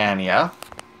the Botania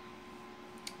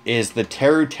is the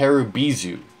Teru Teru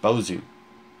Bozu,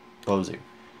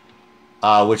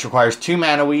 which requires 2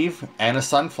 mana weave and a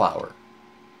sunflower.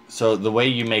 So the way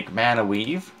you make mana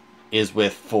weave is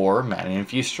with 4 mana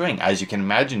infused string. As you can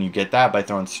imagine, you get that by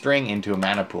throwing string into a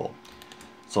mana pool.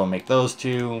 So I'll make those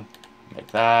 2,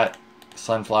 make that,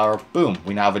 sunflower, boom,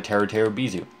 we now have a Teru Teru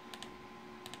Bizu.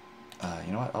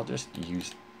 You know what, I'll just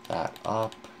use that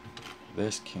up.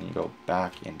 This can go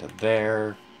back into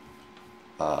there.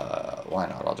 Why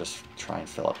not? I'll just try and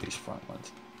fill up these front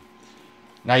ones.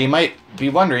 Now you might be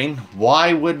wondering,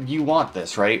 why would you want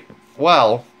this, right?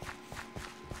 Well,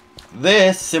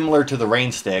 this, similar to the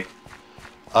rain stick,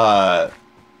 can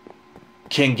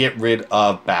get rid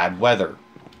of bad weather.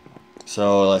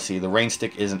 So let's see, the rain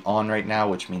stick isn't on right now,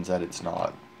 which means that it's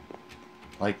not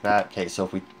like that. Okay, so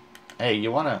if we, hey,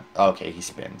 you wanna, okay, he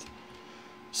spins.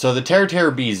 So the Teru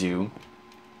Teru Bizu,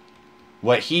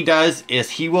 what he does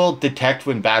is he will detect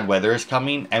when bad weather is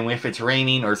coming, and if it's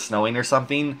raining or snowing or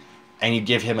something, and you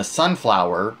give him a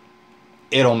sunflower,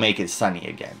 it'll make it sunny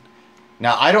again.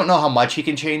 Now, I don't know how much he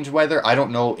can change weather. I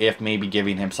don't know if maybe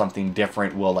giving him something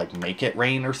different will, like, make it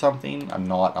rain or something. I'm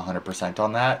not 100%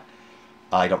 on that.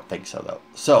 I don't think so, though.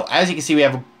 So, as you can see, we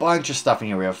have a bunch of stuff in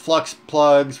here. We have flux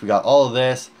plugs, we got all of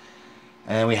this,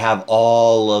 and then we have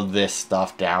all of this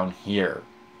stuff down here.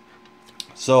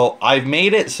 So I've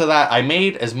made it so that I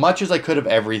made as much as I could of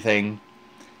everything.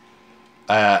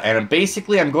 And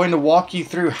basically I'm going to walk you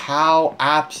through how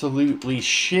absolutely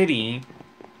shitty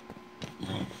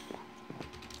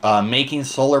making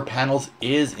solar panels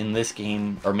is in this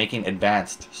game. Or making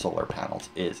advanced solar panels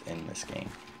is in this game.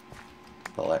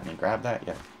 But let me grab that,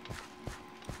 yeah.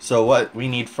 So what we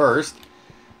need first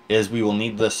is we will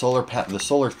need the solar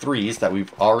 3s that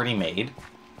we've already made.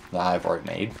 That I've already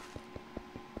made.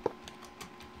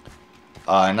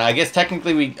 And I guess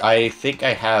technically I think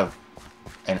I have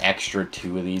an extra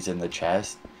 2 of these in the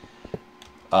chest.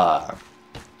 But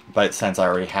since I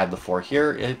already had the 4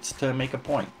 here, it's to make a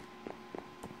point.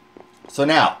 So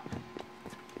now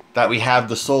that we have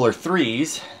the solar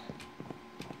 3s,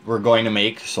 we're going to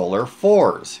make solar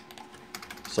 4s.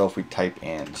 So if we type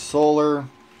in solar,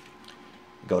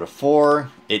 go to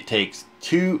 4, it takes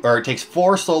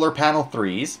 4 solar panel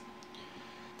 3s.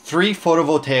 3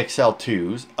 photovoltaic cell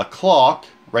 2s, a clock,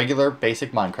 regular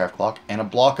basic Minecraft clock, and a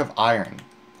block of iron.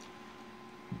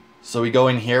 So we go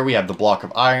in here, we have the block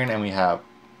of iron, and we have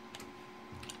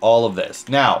all of this.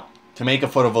 Now, to make a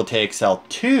photovoltaic cell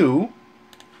 2,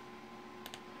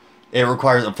 it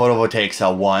requires a photovoltaic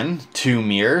cell 1, 2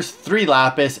 mirrors, 3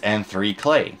 lapis, and 3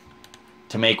 clay.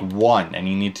 To make 1, and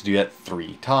you need to do that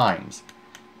 3 times.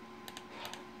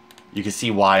 You can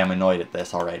see why I'm annoyed at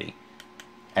this already.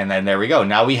 And then there we go.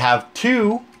 Now we have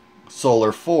 2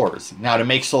 solar 4s. Now to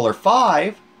make solar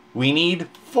 5, we need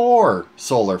 4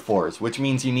 solar 4s, which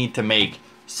means you need to make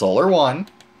solar 1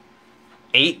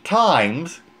 8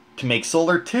 times to make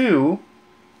solar 2,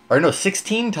 or no,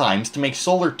 16 times to make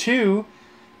solar 2,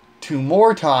 2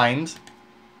 more times.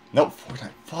 Nope, 4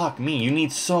 times. Fuck me, you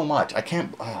need so much. I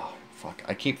can't, oh, fuck,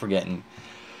 I keep forgetting.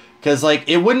 Because, like,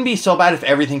 it wouldn't be so bad if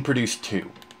everything produced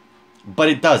 2. But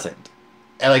it doesn't.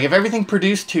 And, like, if everything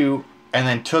produced 2 and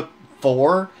then took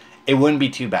 4, it wouldn't be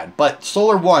too bad. But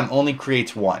solar 1 only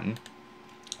creates 1.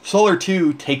 Solar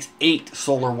 2 takes 8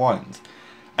 solar 1s.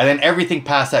 And then everything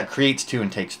past that creates 2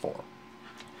 and takes 4.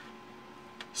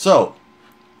 So,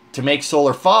 to make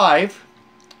solar 5,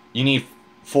 you need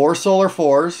 4 solar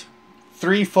 4s,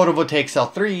 3 photovoltaic cell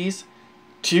 3s,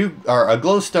 a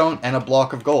glowstone, and a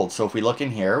block of gold. So if we look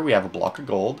in here, we have a block of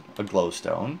gold, a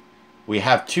glowstone. We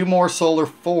have 2 more solar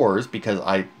 4s because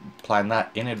I planned that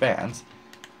in advance.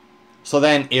 So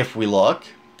then if we look,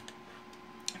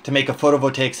 to make a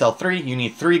photovoltaic cell 3, you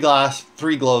need 3 glass,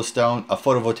 3 glowstone, a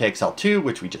photovoltaic cell 2,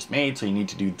 which we just made, so you need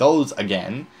to do those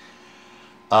again,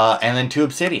 and then 2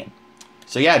 obsidian.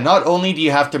 So yeah, not only do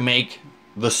you have to make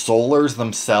the solars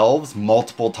themselves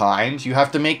multiple times, you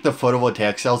have to make the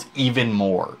photovoltaic cells even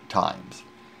more times.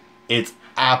 It's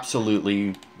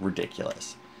absolutely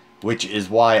ridiculous. Which is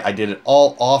why I did it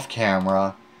all off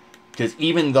camera. Because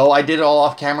even though I did it all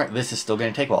off camera, this is still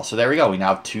going to take a while. So there we go. We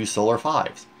now have 2 solar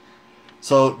 5s.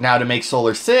 So now to make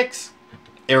solar 6,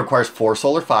 it requires 4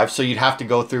 solar 5s. So you'd have to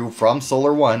go through from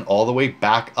solar 1 all the way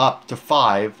back up to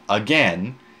 5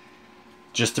 again.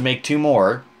 Just to make 2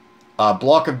 more. A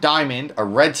block of diamond, a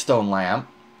redstone lamp,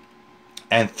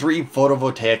 and 3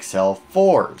 photovoltaic cell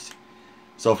 4s.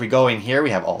 So if we go in here, we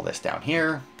have all this down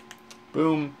here.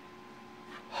 Boom.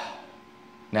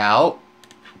 Now,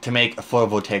 to make a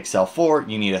photovoltaic cell 4,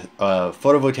 you need a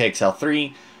photovoltaic cell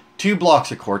 3, 2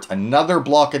 blocks of quartz, another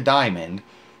block of diamond,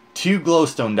 2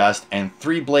 glowstone dust, and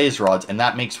 3 blaze rods, and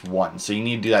that makes 1. So you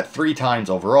need to do that 3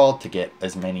 times overall to get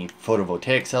as many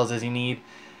photovoltaic cells as you need.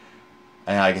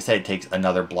 And like I said, it takes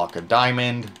another block of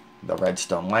diamond, the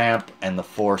redstone lamp, and the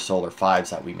 4 solar 5s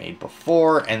that we made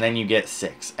before, and then you get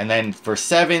 6. And then for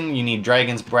 7, you need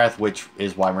dragon's breath, which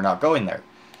is why we're not going there.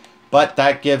 But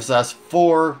that gives us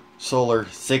 4 solar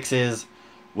 6s,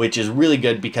 which is really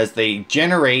good because they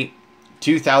generate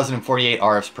 2,048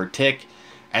 RFs per tick,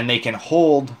 and they can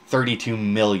hold 32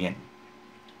 million,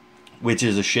 which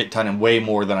is a shit ton and way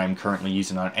more than I'm currently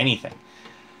using on anything.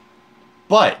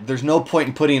 But there's no point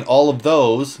in putting all of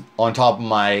those on top of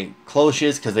my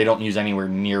cloches because they don't use anywhere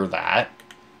near that.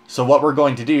 So what we're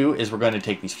going to do is we're going to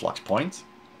take these flux points,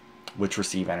 which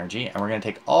receive energy, and we're going to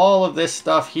take all of this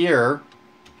stuff here,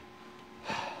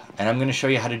 and I'm going to show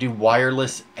you how to do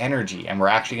wireless energy, and we're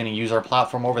actually going to use our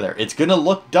platform over there. It's going to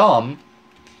look dumb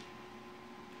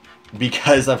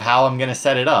because of how I'm going to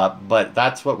set it up, but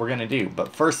that's what we're going to do.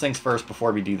 But first things first,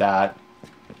 before we do that,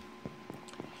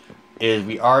 is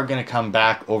we are going to come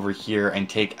back over here and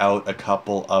take out a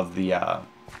couple of the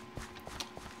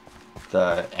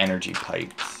energy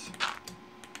pipes,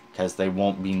 because they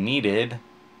won't be needed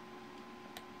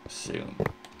soon.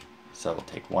 So we'll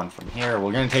take one from here.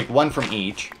 We're going to take one from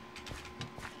each.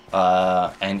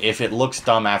 And if it looks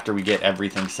dumb after we get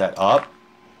everything set up,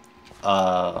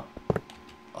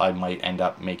 I might end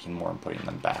up making more and putting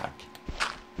them back.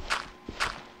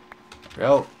 There we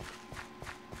go.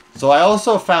 So I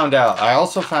also found out,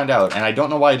 and I don't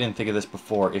know why I didn't think of this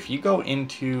before, if you go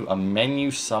into a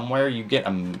menu somewhere, you get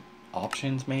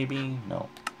options maybe? No.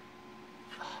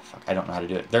 Fuck, I don't know how to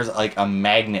do it. There's like a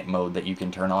magnet mode that you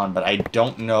can turn on, but I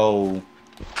don't know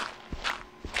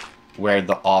where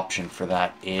the option for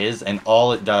that is. And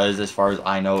all it does, as far as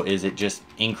I know, is it just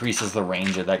increases the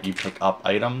range that you pick up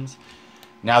items.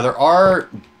 Now there are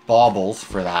baubles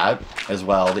for that as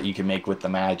well that you can make with the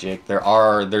magic.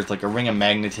 There's like a ring of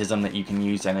magnetism that you can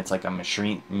use, and it's like a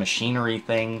machinery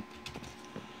thing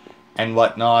and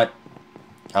whatnot.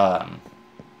 And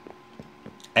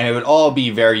it would all be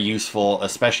very useful,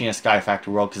 especially in a Sky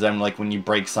Factory world, because then like when you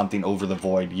break something over the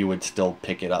void, you would still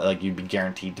pick it up. Like you'd be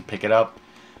guaranteed to pick it up.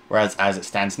 Whereas as it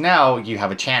stands now, you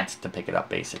have a chance to pick it up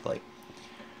basically.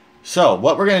 So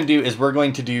what we're going to do is we're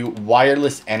going to do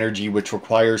wireless energy, which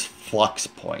requires flux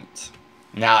points.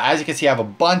 Now, as you can see, I have a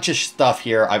bunch of stuff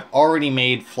here. I've already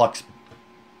made flux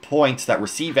points that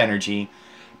receive energy,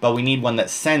 but we need one that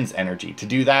sends energy. To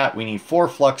do that, we need 4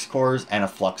 flux cores and a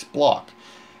flux block.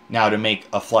 Now, to make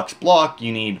a flux block,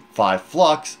 you need 5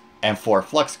 flux and 4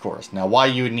 flux cores. Now, why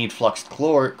you would need flux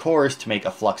cores to make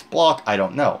a flux block, I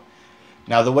don't know.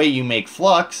 Now, the way you make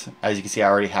flux, as you can see, I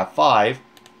already have 5,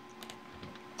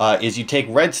 is you take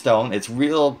redstone. It's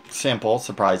real simple,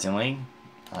 surprisingly.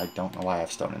 I don't know why I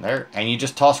have stone in there. And you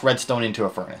just toss redstone into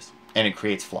a furnace, and it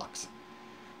creates flux.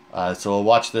 So we'll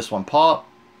watch this one pop.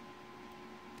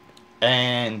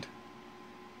 And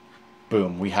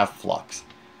boom, we have flux.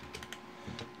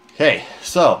 Okay,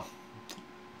 so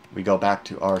we go back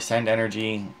to our send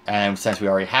energy, and since we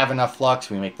already have enough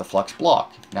flux, we make the flux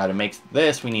block. Now to make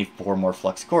this, we need 4 more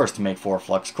flux cores. To make 4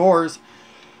 flux cores,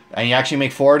 and you actually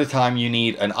make 4 at a time, you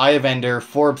need an Eye of Ender,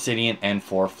 4 obsidian, and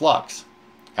 4 flux.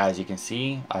 As you can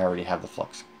see, I already have the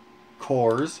flux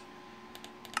cores,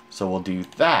 so we'll do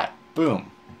that.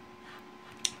 Boom.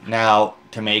 Now,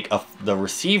 to make the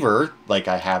receiver, like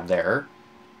I have there,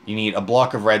 you need a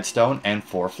block of redstone and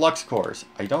 4 flux cores.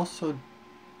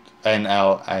 And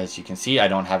now, as you can see, I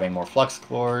don't have any more flux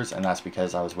cores, and that's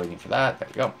because I was waiting for that. There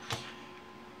we go.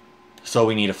 So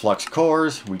we need a flux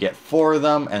cores, we get 4 of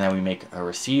them, and then we make a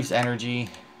receives energy.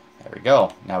 There we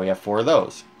go. Now we have 4 of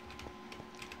those.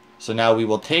 So now we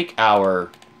will take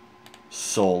our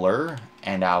solar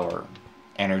and our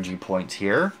energy points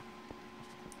here.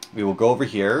 We will go over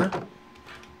here.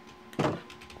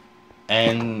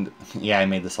 And yeah, I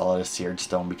made this all out of seared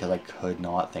stone because I could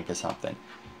not think of something.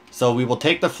 So we will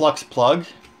take the flux plug,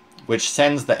 which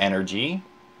sends the energy,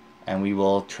 and we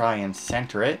will try and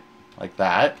center it like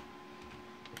that.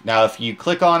 Now, if you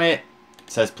click on it,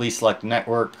 it says please select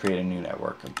network, create a new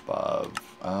network above.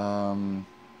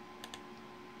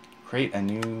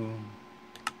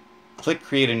 Click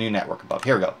create a new network above.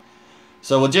 Here we go.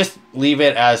 So we'll just leave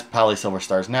it as Pally Silver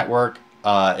Star's network.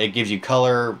 It gives you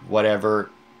color,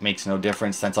 whatever, makes no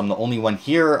difference. Since I'm the only one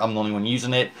here, I'm the only one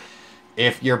using it.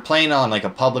 If you're playing on like a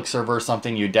public server or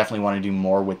something, you definitely want to do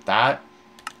more with that.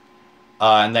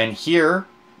 And then here,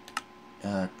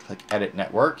 click edit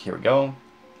network. Here we go.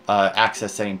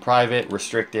 Access setting private,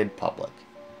 restricted, public.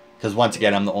 Because once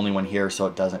again, I'm the only one here, so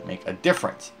it doesn't make a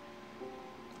difference.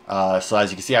 So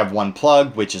as you can see, I have one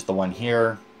plug, which is the one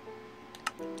here.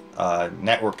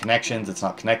 Network connections, it's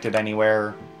not connected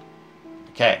anywhere.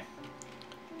 Okay.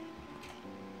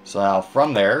 So now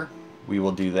from there, we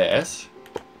will do this.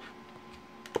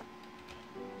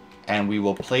 And we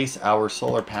will place our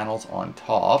solar panels on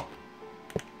top.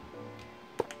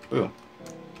 Boom.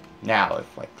 Now,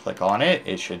 if I click on it,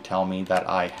 it should tell me that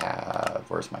I have...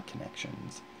 Where's my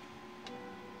connections?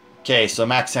 Okay, so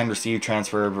max send, receive,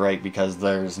 transfer, right, because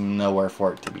there's nowhere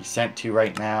for it to be sent to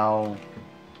right now.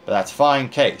 But that's fine.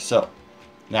 Okay, so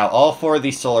now all 4 of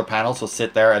these solar panels will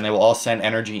sit there and they will all send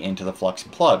energy into the flux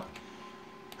plug.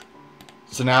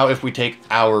 So now if we take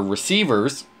our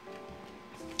receivers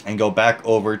and go back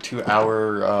over to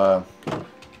our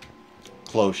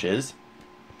cloches,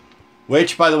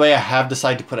 which, by the way, I have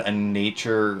decided to put a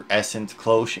nature essence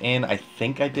cloche in. I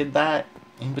think I did that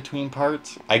in between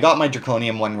parts. I got my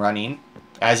draconium one running.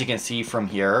 As you can see from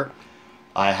here,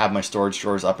 I have my storage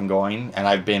drawers up and going, and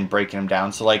I've been breaking them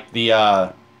down. So, like,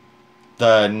 the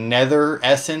nether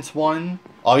essence one,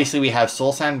 obviously we have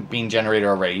soul sand being generated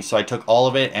already, so I took all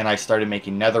of it and I started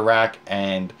making netherrack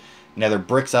and nether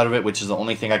bricks out of it, which is the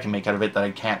only thing I can make out of it that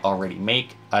I can't already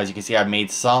make. As you can see, I've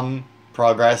made some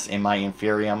progress in my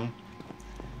inferium.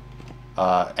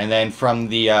 And then from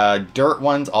the dirt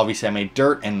ones, obviously I made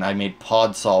dirt and I made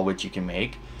pod saw, which you can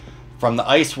make. From the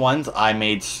ice ones, I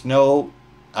made snow,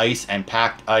 ice, and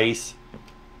packed ice.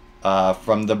 Now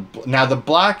the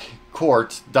black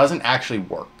quartz doesn't actually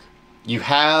work. You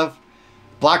have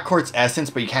black quartz essence,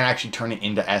 but you can't actually turn it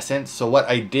into essence. So what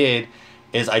I did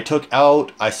is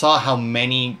I saw how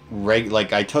many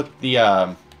I took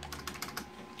the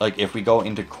like if we go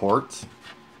into quartz,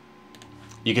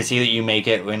 you can see that you make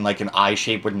it in like an eye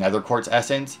shape with nether quartz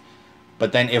essence.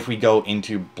 But then if we go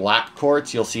into black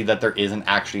quartz, you'll see that there isn't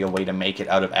actually a way to make it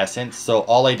out of essence. So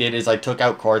all I did is I took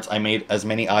out quartz, I made as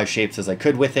many eye shapes as I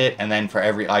could with it, and then for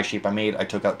every eye shape I made, I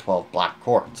took out 12 black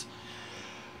quartz.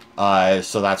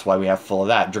 So that's why we have full of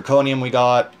that. Draconium we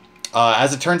got.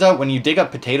 As it turns out, when you dig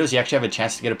up potatoes, you actually have a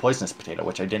chance to get a poisonous potato,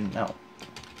 which I didn't know.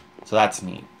 So that's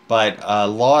neat. But a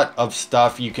lot of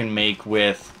stuff you can make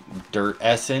with dirt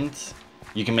essence.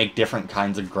 You can make different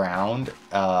kinds of ground.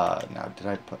 But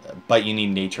you need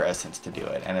nature essence to do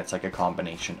it, and it's like a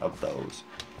combination of those.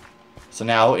 So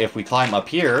now, if we climb up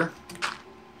here,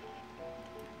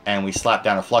 and we slap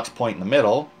down a flux point in the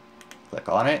middle, click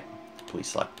on it, please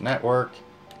select network.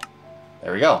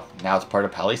 There we go. Now it's part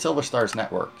of Pally Silverstar's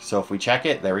network. So if we check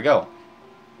it, there we go.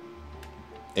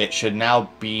 It should now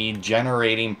be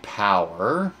generating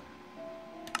power.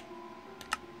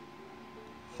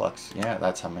 Flux, yeah,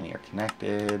 that's how many are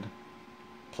connected.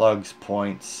 Plugs,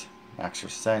 points, max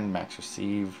send, max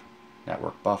receive,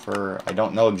 network buffer. I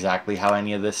don't know exactly how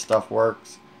any of this stuff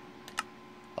works.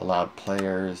 Allowed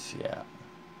players, yeah.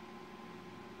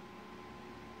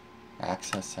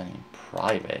 Access sending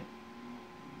private.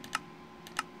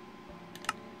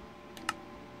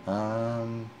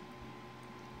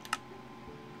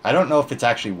 I don't know if it's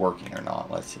actually working or not.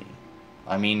 Let's see.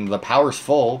 I mean, the power's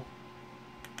full.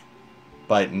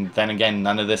 But then again,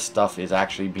 none of this stuff is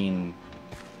actually being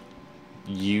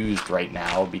used right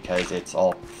now because it's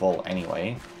all full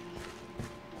anyway.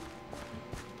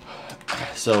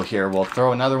 So here, we'll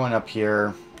throw another one up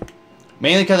here.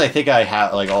 Mainly because I think I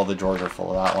have, like, all the drawers are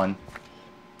full of that one.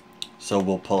 So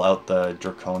we'll pull out the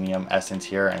draconium essence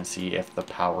here and see if the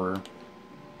power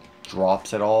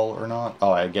drops at all or not.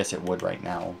 Oh, I guess it would right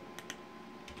now.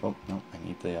 Oh, no, I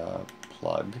need the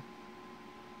plug.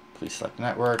 Please select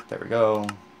network. There we go.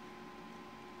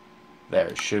 There,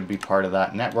 it should be part of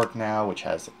that network now, which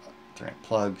has alternate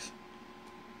plugs.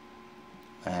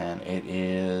 And it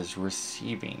is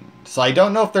receiving. So I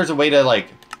don't know if there's a way to, like,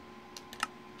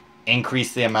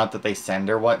 increase the amount that they send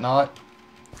or whatnot.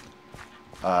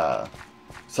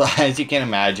 So as you can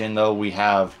imagine, though, we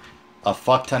have a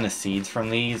fuck ton of seeds from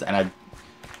these, and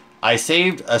I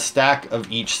saved a stack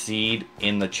of each seed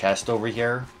in the chest over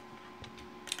here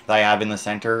that I have in the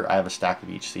center. I have a stack of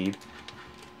each seed.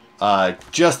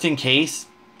 Just in case.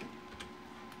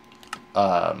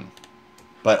 But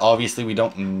obviously we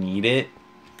don't need it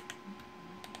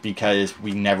because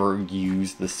we never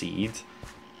use the seeds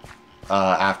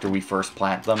after we first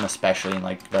plant them, especially in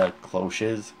like the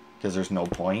cloches, because there's no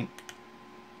point.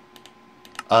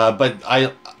 But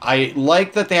I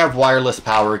like that they have wireless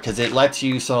power because it lets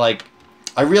you, so like,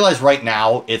 I realize right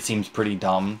now it seems pretty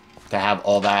dumb to have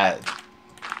all that,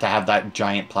 to have that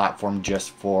giant platform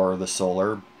just for the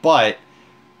solar, but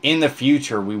in the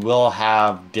future we will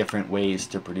have different ways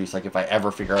to produce, like if I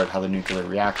ever figure out how the nuclear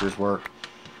reactors work,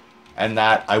 and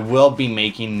that I will be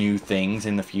making new things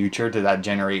in the future to that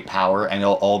generate power, and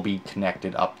it'll all be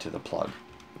connected up to the plug.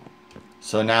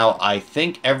 So now I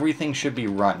think everything should be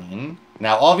running.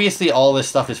 Now, obviously, all this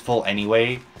stuff is full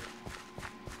anyway,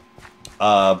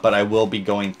 but I will be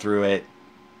going through it.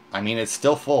 I mean, it's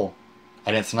still full,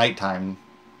 and it's nighttime.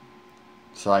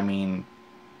 So, I mean,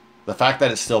 the fact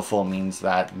that it's still full means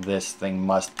that this thing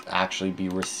must actually be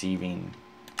receiving.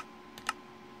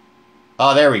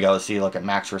 Oh, there we go. See, look at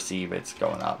max receive. It's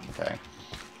going up. Okay.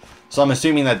 So I'm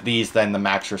assuming that these, then, the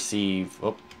max receive.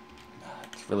 Oh,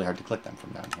 it's really hard to click them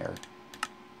from down here.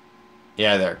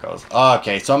 Yeah, there it goes.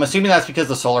 Okay, so I'm assuming that's because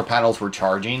the solar panels were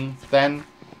charging then.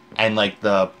 And, like,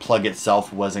 the plug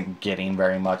itself wasn't getting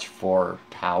very much for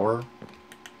power.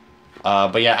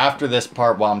 But yeah, after this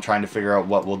part, while I'm trying to figure out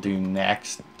what we'll do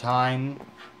next time,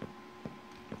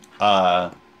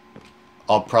 I'll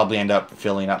probably end up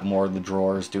filling up more of the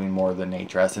drawers, doing more of the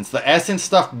nature essence. The essence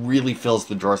stuff really fills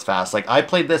the drawers fast. Like, I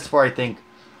played this for, I think,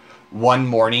 one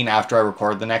morning after I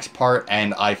recorded the next part,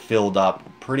 and I filled up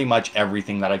pretty much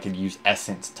everything that I could use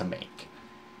essence to make.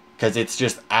 Because it's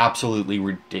just absolutely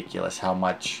ridiculous how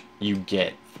much you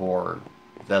get for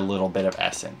the little bit of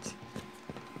essence.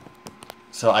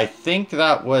 So I think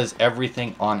that was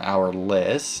everything on our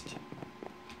list.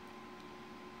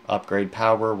 Upgrade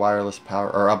power, wireless power,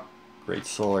 or upgrade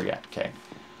solar, yeah, okay.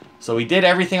 So we did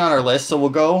everything on our list, so we'll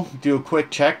go do a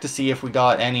quick check to see if we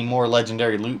got any more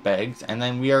legendary loot bags, and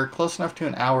then we are close enough to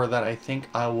an hour that I think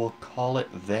I will call it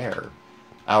there.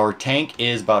 Our tank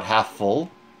is about half full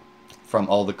from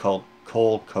all the coal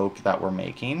coke that we're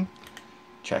making.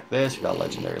 Check this, we got a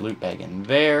legendary loot bag in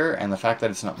there, and the fact that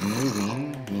it's not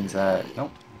moving means that,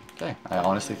 nope, okay, I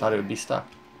honestly thought it would be stuck.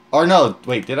 Or no,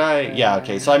 wait, did I? Yeah,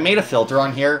 okay, so I made a filter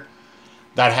on here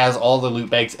that has all the loot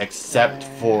bags except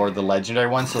for the legendary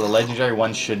ones, so the legendary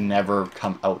ones should never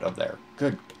come out of there.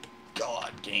 Good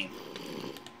God, game.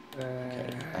 Okay,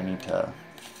 I need to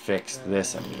fix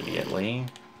this immediately.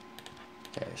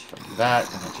 Okay, so from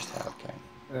that, and I just have, okay.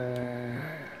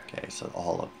 Okay, so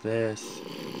all of this.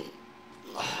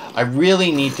 I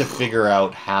really need to figure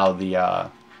out how the,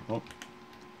 oh,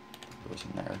 goes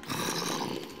in there.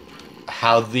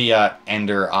 How the,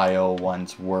 Ender IO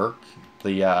ones work.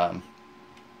 The,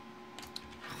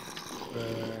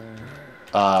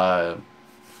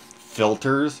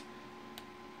 filters.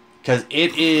 Because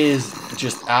it is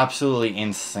just absolutely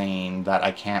insane that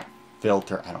I can't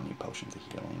filter, I don't need potions of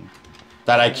healing.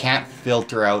 That I can't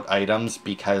filter out items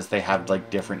because they have, like,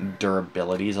 different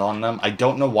durabilities on them. I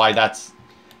don't know why that's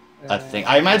a thing.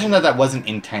 I imagine that that wasn't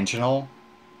intentional.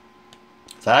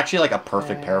 Is that actually, like, a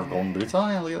perfect pair of golden boots? Oh,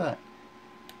 yeah, look at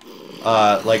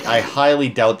that. Like, I highly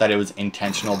doubt that it was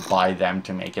intentional by them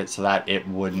to make it so that it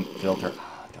wouldn't filter.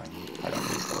 I don't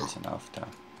need those enough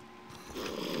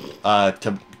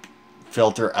to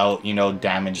filter out, you know,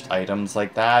 damaged items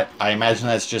like that. I imagine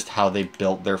that's just how they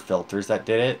built their filters that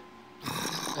did it.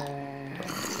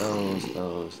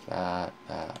 Those, that.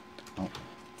 Oh,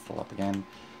 full up again.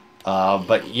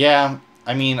 But yeah,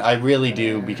 I mean, I really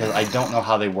do, because I don't know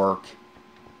how they work.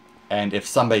 And if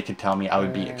somebody could tell me, I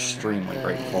would be extremely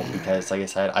grateful, because, like I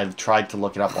said, I've tried to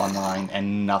look it up online,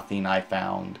 and nothing I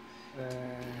found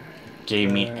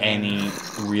gave me any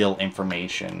real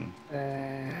information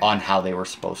on how they were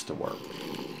supposed to work.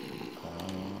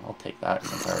 I'll take that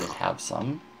since I already have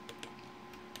some.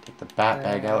 Take the bat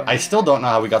bag out. I still don't know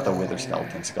how we got the wither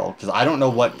skeleton skull, because I don't know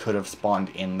what could have spawned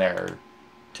in there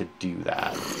to do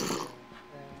that.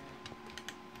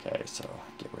 Okay, so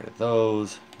get rid of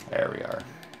those. There we are.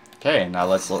 Okay, now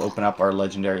let's open up our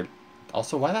legendary...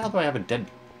 Also, why the hell do I have a dead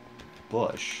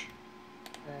bush?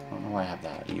 I don't know why I have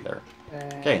that either.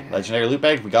 Okay, legendary loot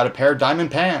bag. We got a pair of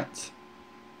diamond pants.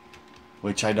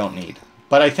 Which I don't need.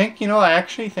 But I think, you know, I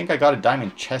actually think I got a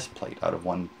diamond chest plate out of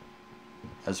one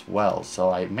as well.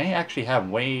 So I may actually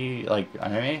have I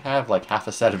may have like half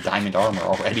a set of diamond armor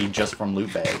already just from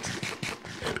loot bags.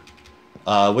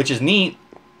 Which is neat.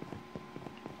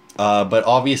 But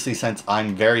obviously, since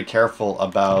I'm very careful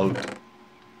about...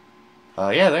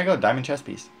 yeah, there you go, diamond chest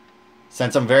piece.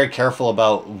 Since I'm very careful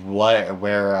about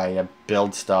where I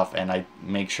build stuff, and I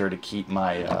make sure to keep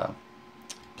my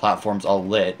platforms all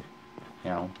lit, you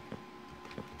know.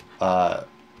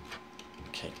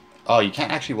 Okay. Oh, you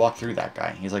can't actually walk through that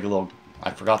guy. He's like a little... I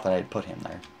forgot that I had put him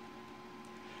there.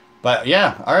 But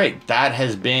yeah, alright, that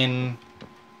has been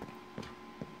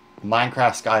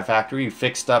Minecraft Sky Factory. We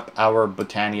fixed up our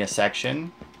Botania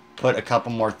section, put a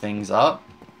couple more things up.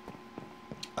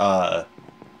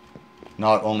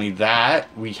 Not only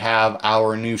that, we have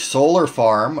our new solar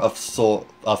farm of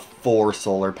 4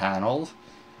 solar panels.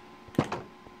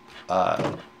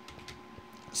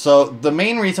 So the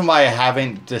main reason why I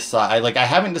haven't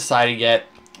decided yet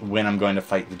when I'm going to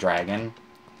fight the dragon,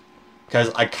 because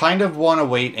I kind of want to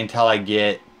wait until I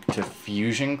get to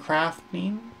fusion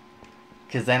crafting,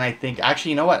 because then I think,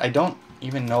 actually, you know what? I don't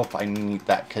even know if I need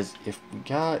that, because if we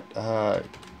got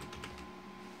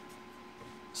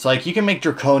so like you can make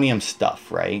draconium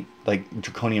stuff, right? Like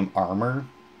draconium armor.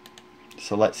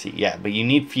 So let's see, yeah, but you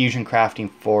need fusion crafting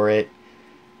for it.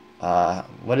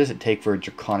 What does it take for a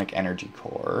draconic energy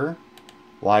core?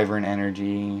 Wyvern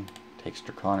energy takes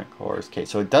draconic cores. Okay,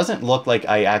 so it doesn't look like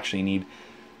I actually need,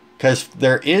 because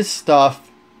there is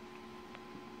stuff,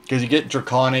 because you get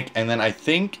draconic, and then I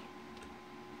think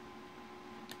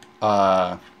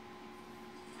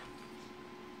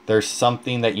there's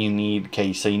something that you need.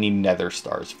 Okay, so you need nether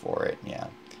stars for it, yeah.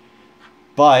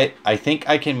 But I think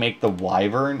I can make the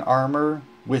wyvern armor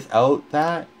without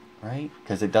that, right?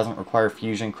 Because it doesn't require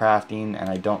fusion crafting, and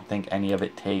I don't think any of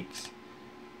it takes...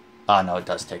 Ah, no, it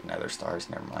does take nether stars.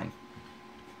 Never mind.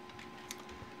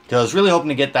 Because I was really hoping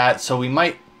to get that, so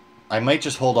I might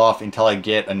just hold off until I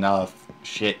get enough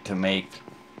shit to make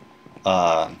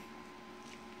the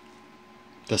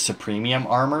supremium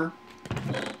armor.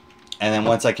 And then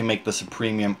once I can make the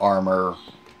supremium armor,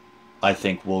 I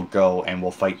think we'll go and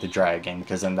we'll fight the dragon,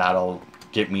 because then that'll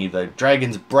get me the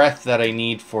dragon's breath that I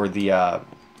need for the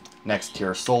next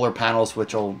tier solar panels,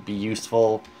 which will be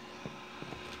useful.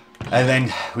 And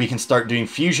then we can start doing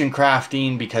fusion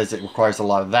crafting, because it requires a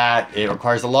lot of that. It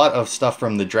requires a lot of stuff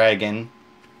from the dragon.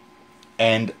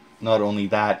 And not only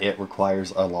that, it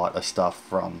requires a lot of stuff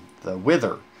from the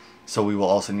wither. So we will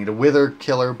also need a wither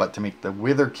killer, but to make the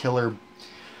wither killer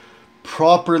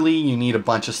properly, you need a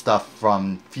bunch of stuff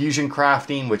from fusion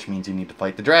crafting, which means you need to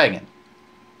fight the dragon.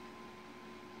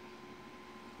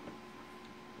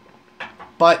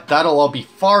 But that'll all be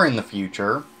far in the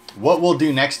future. What we'll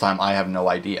do next time, I have no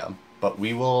idea. But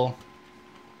we will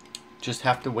just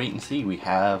have to wait and see. We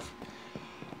have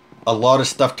a lot of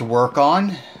stuff to work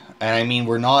on. And I mean,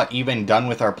 we're not even done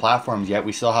with our platforms yet.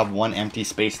 We still have one empty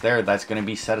space there that's going to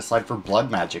be set aside for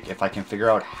blood magic, if I can figure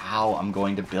out how I'm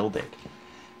going to build it.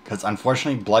 Because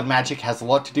unfortunately, blood magic has a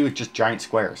lot to do with just giant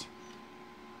squares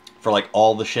for like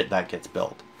all the shit that gets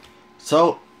built.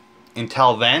 So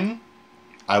until then,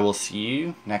 I will see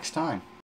you next time.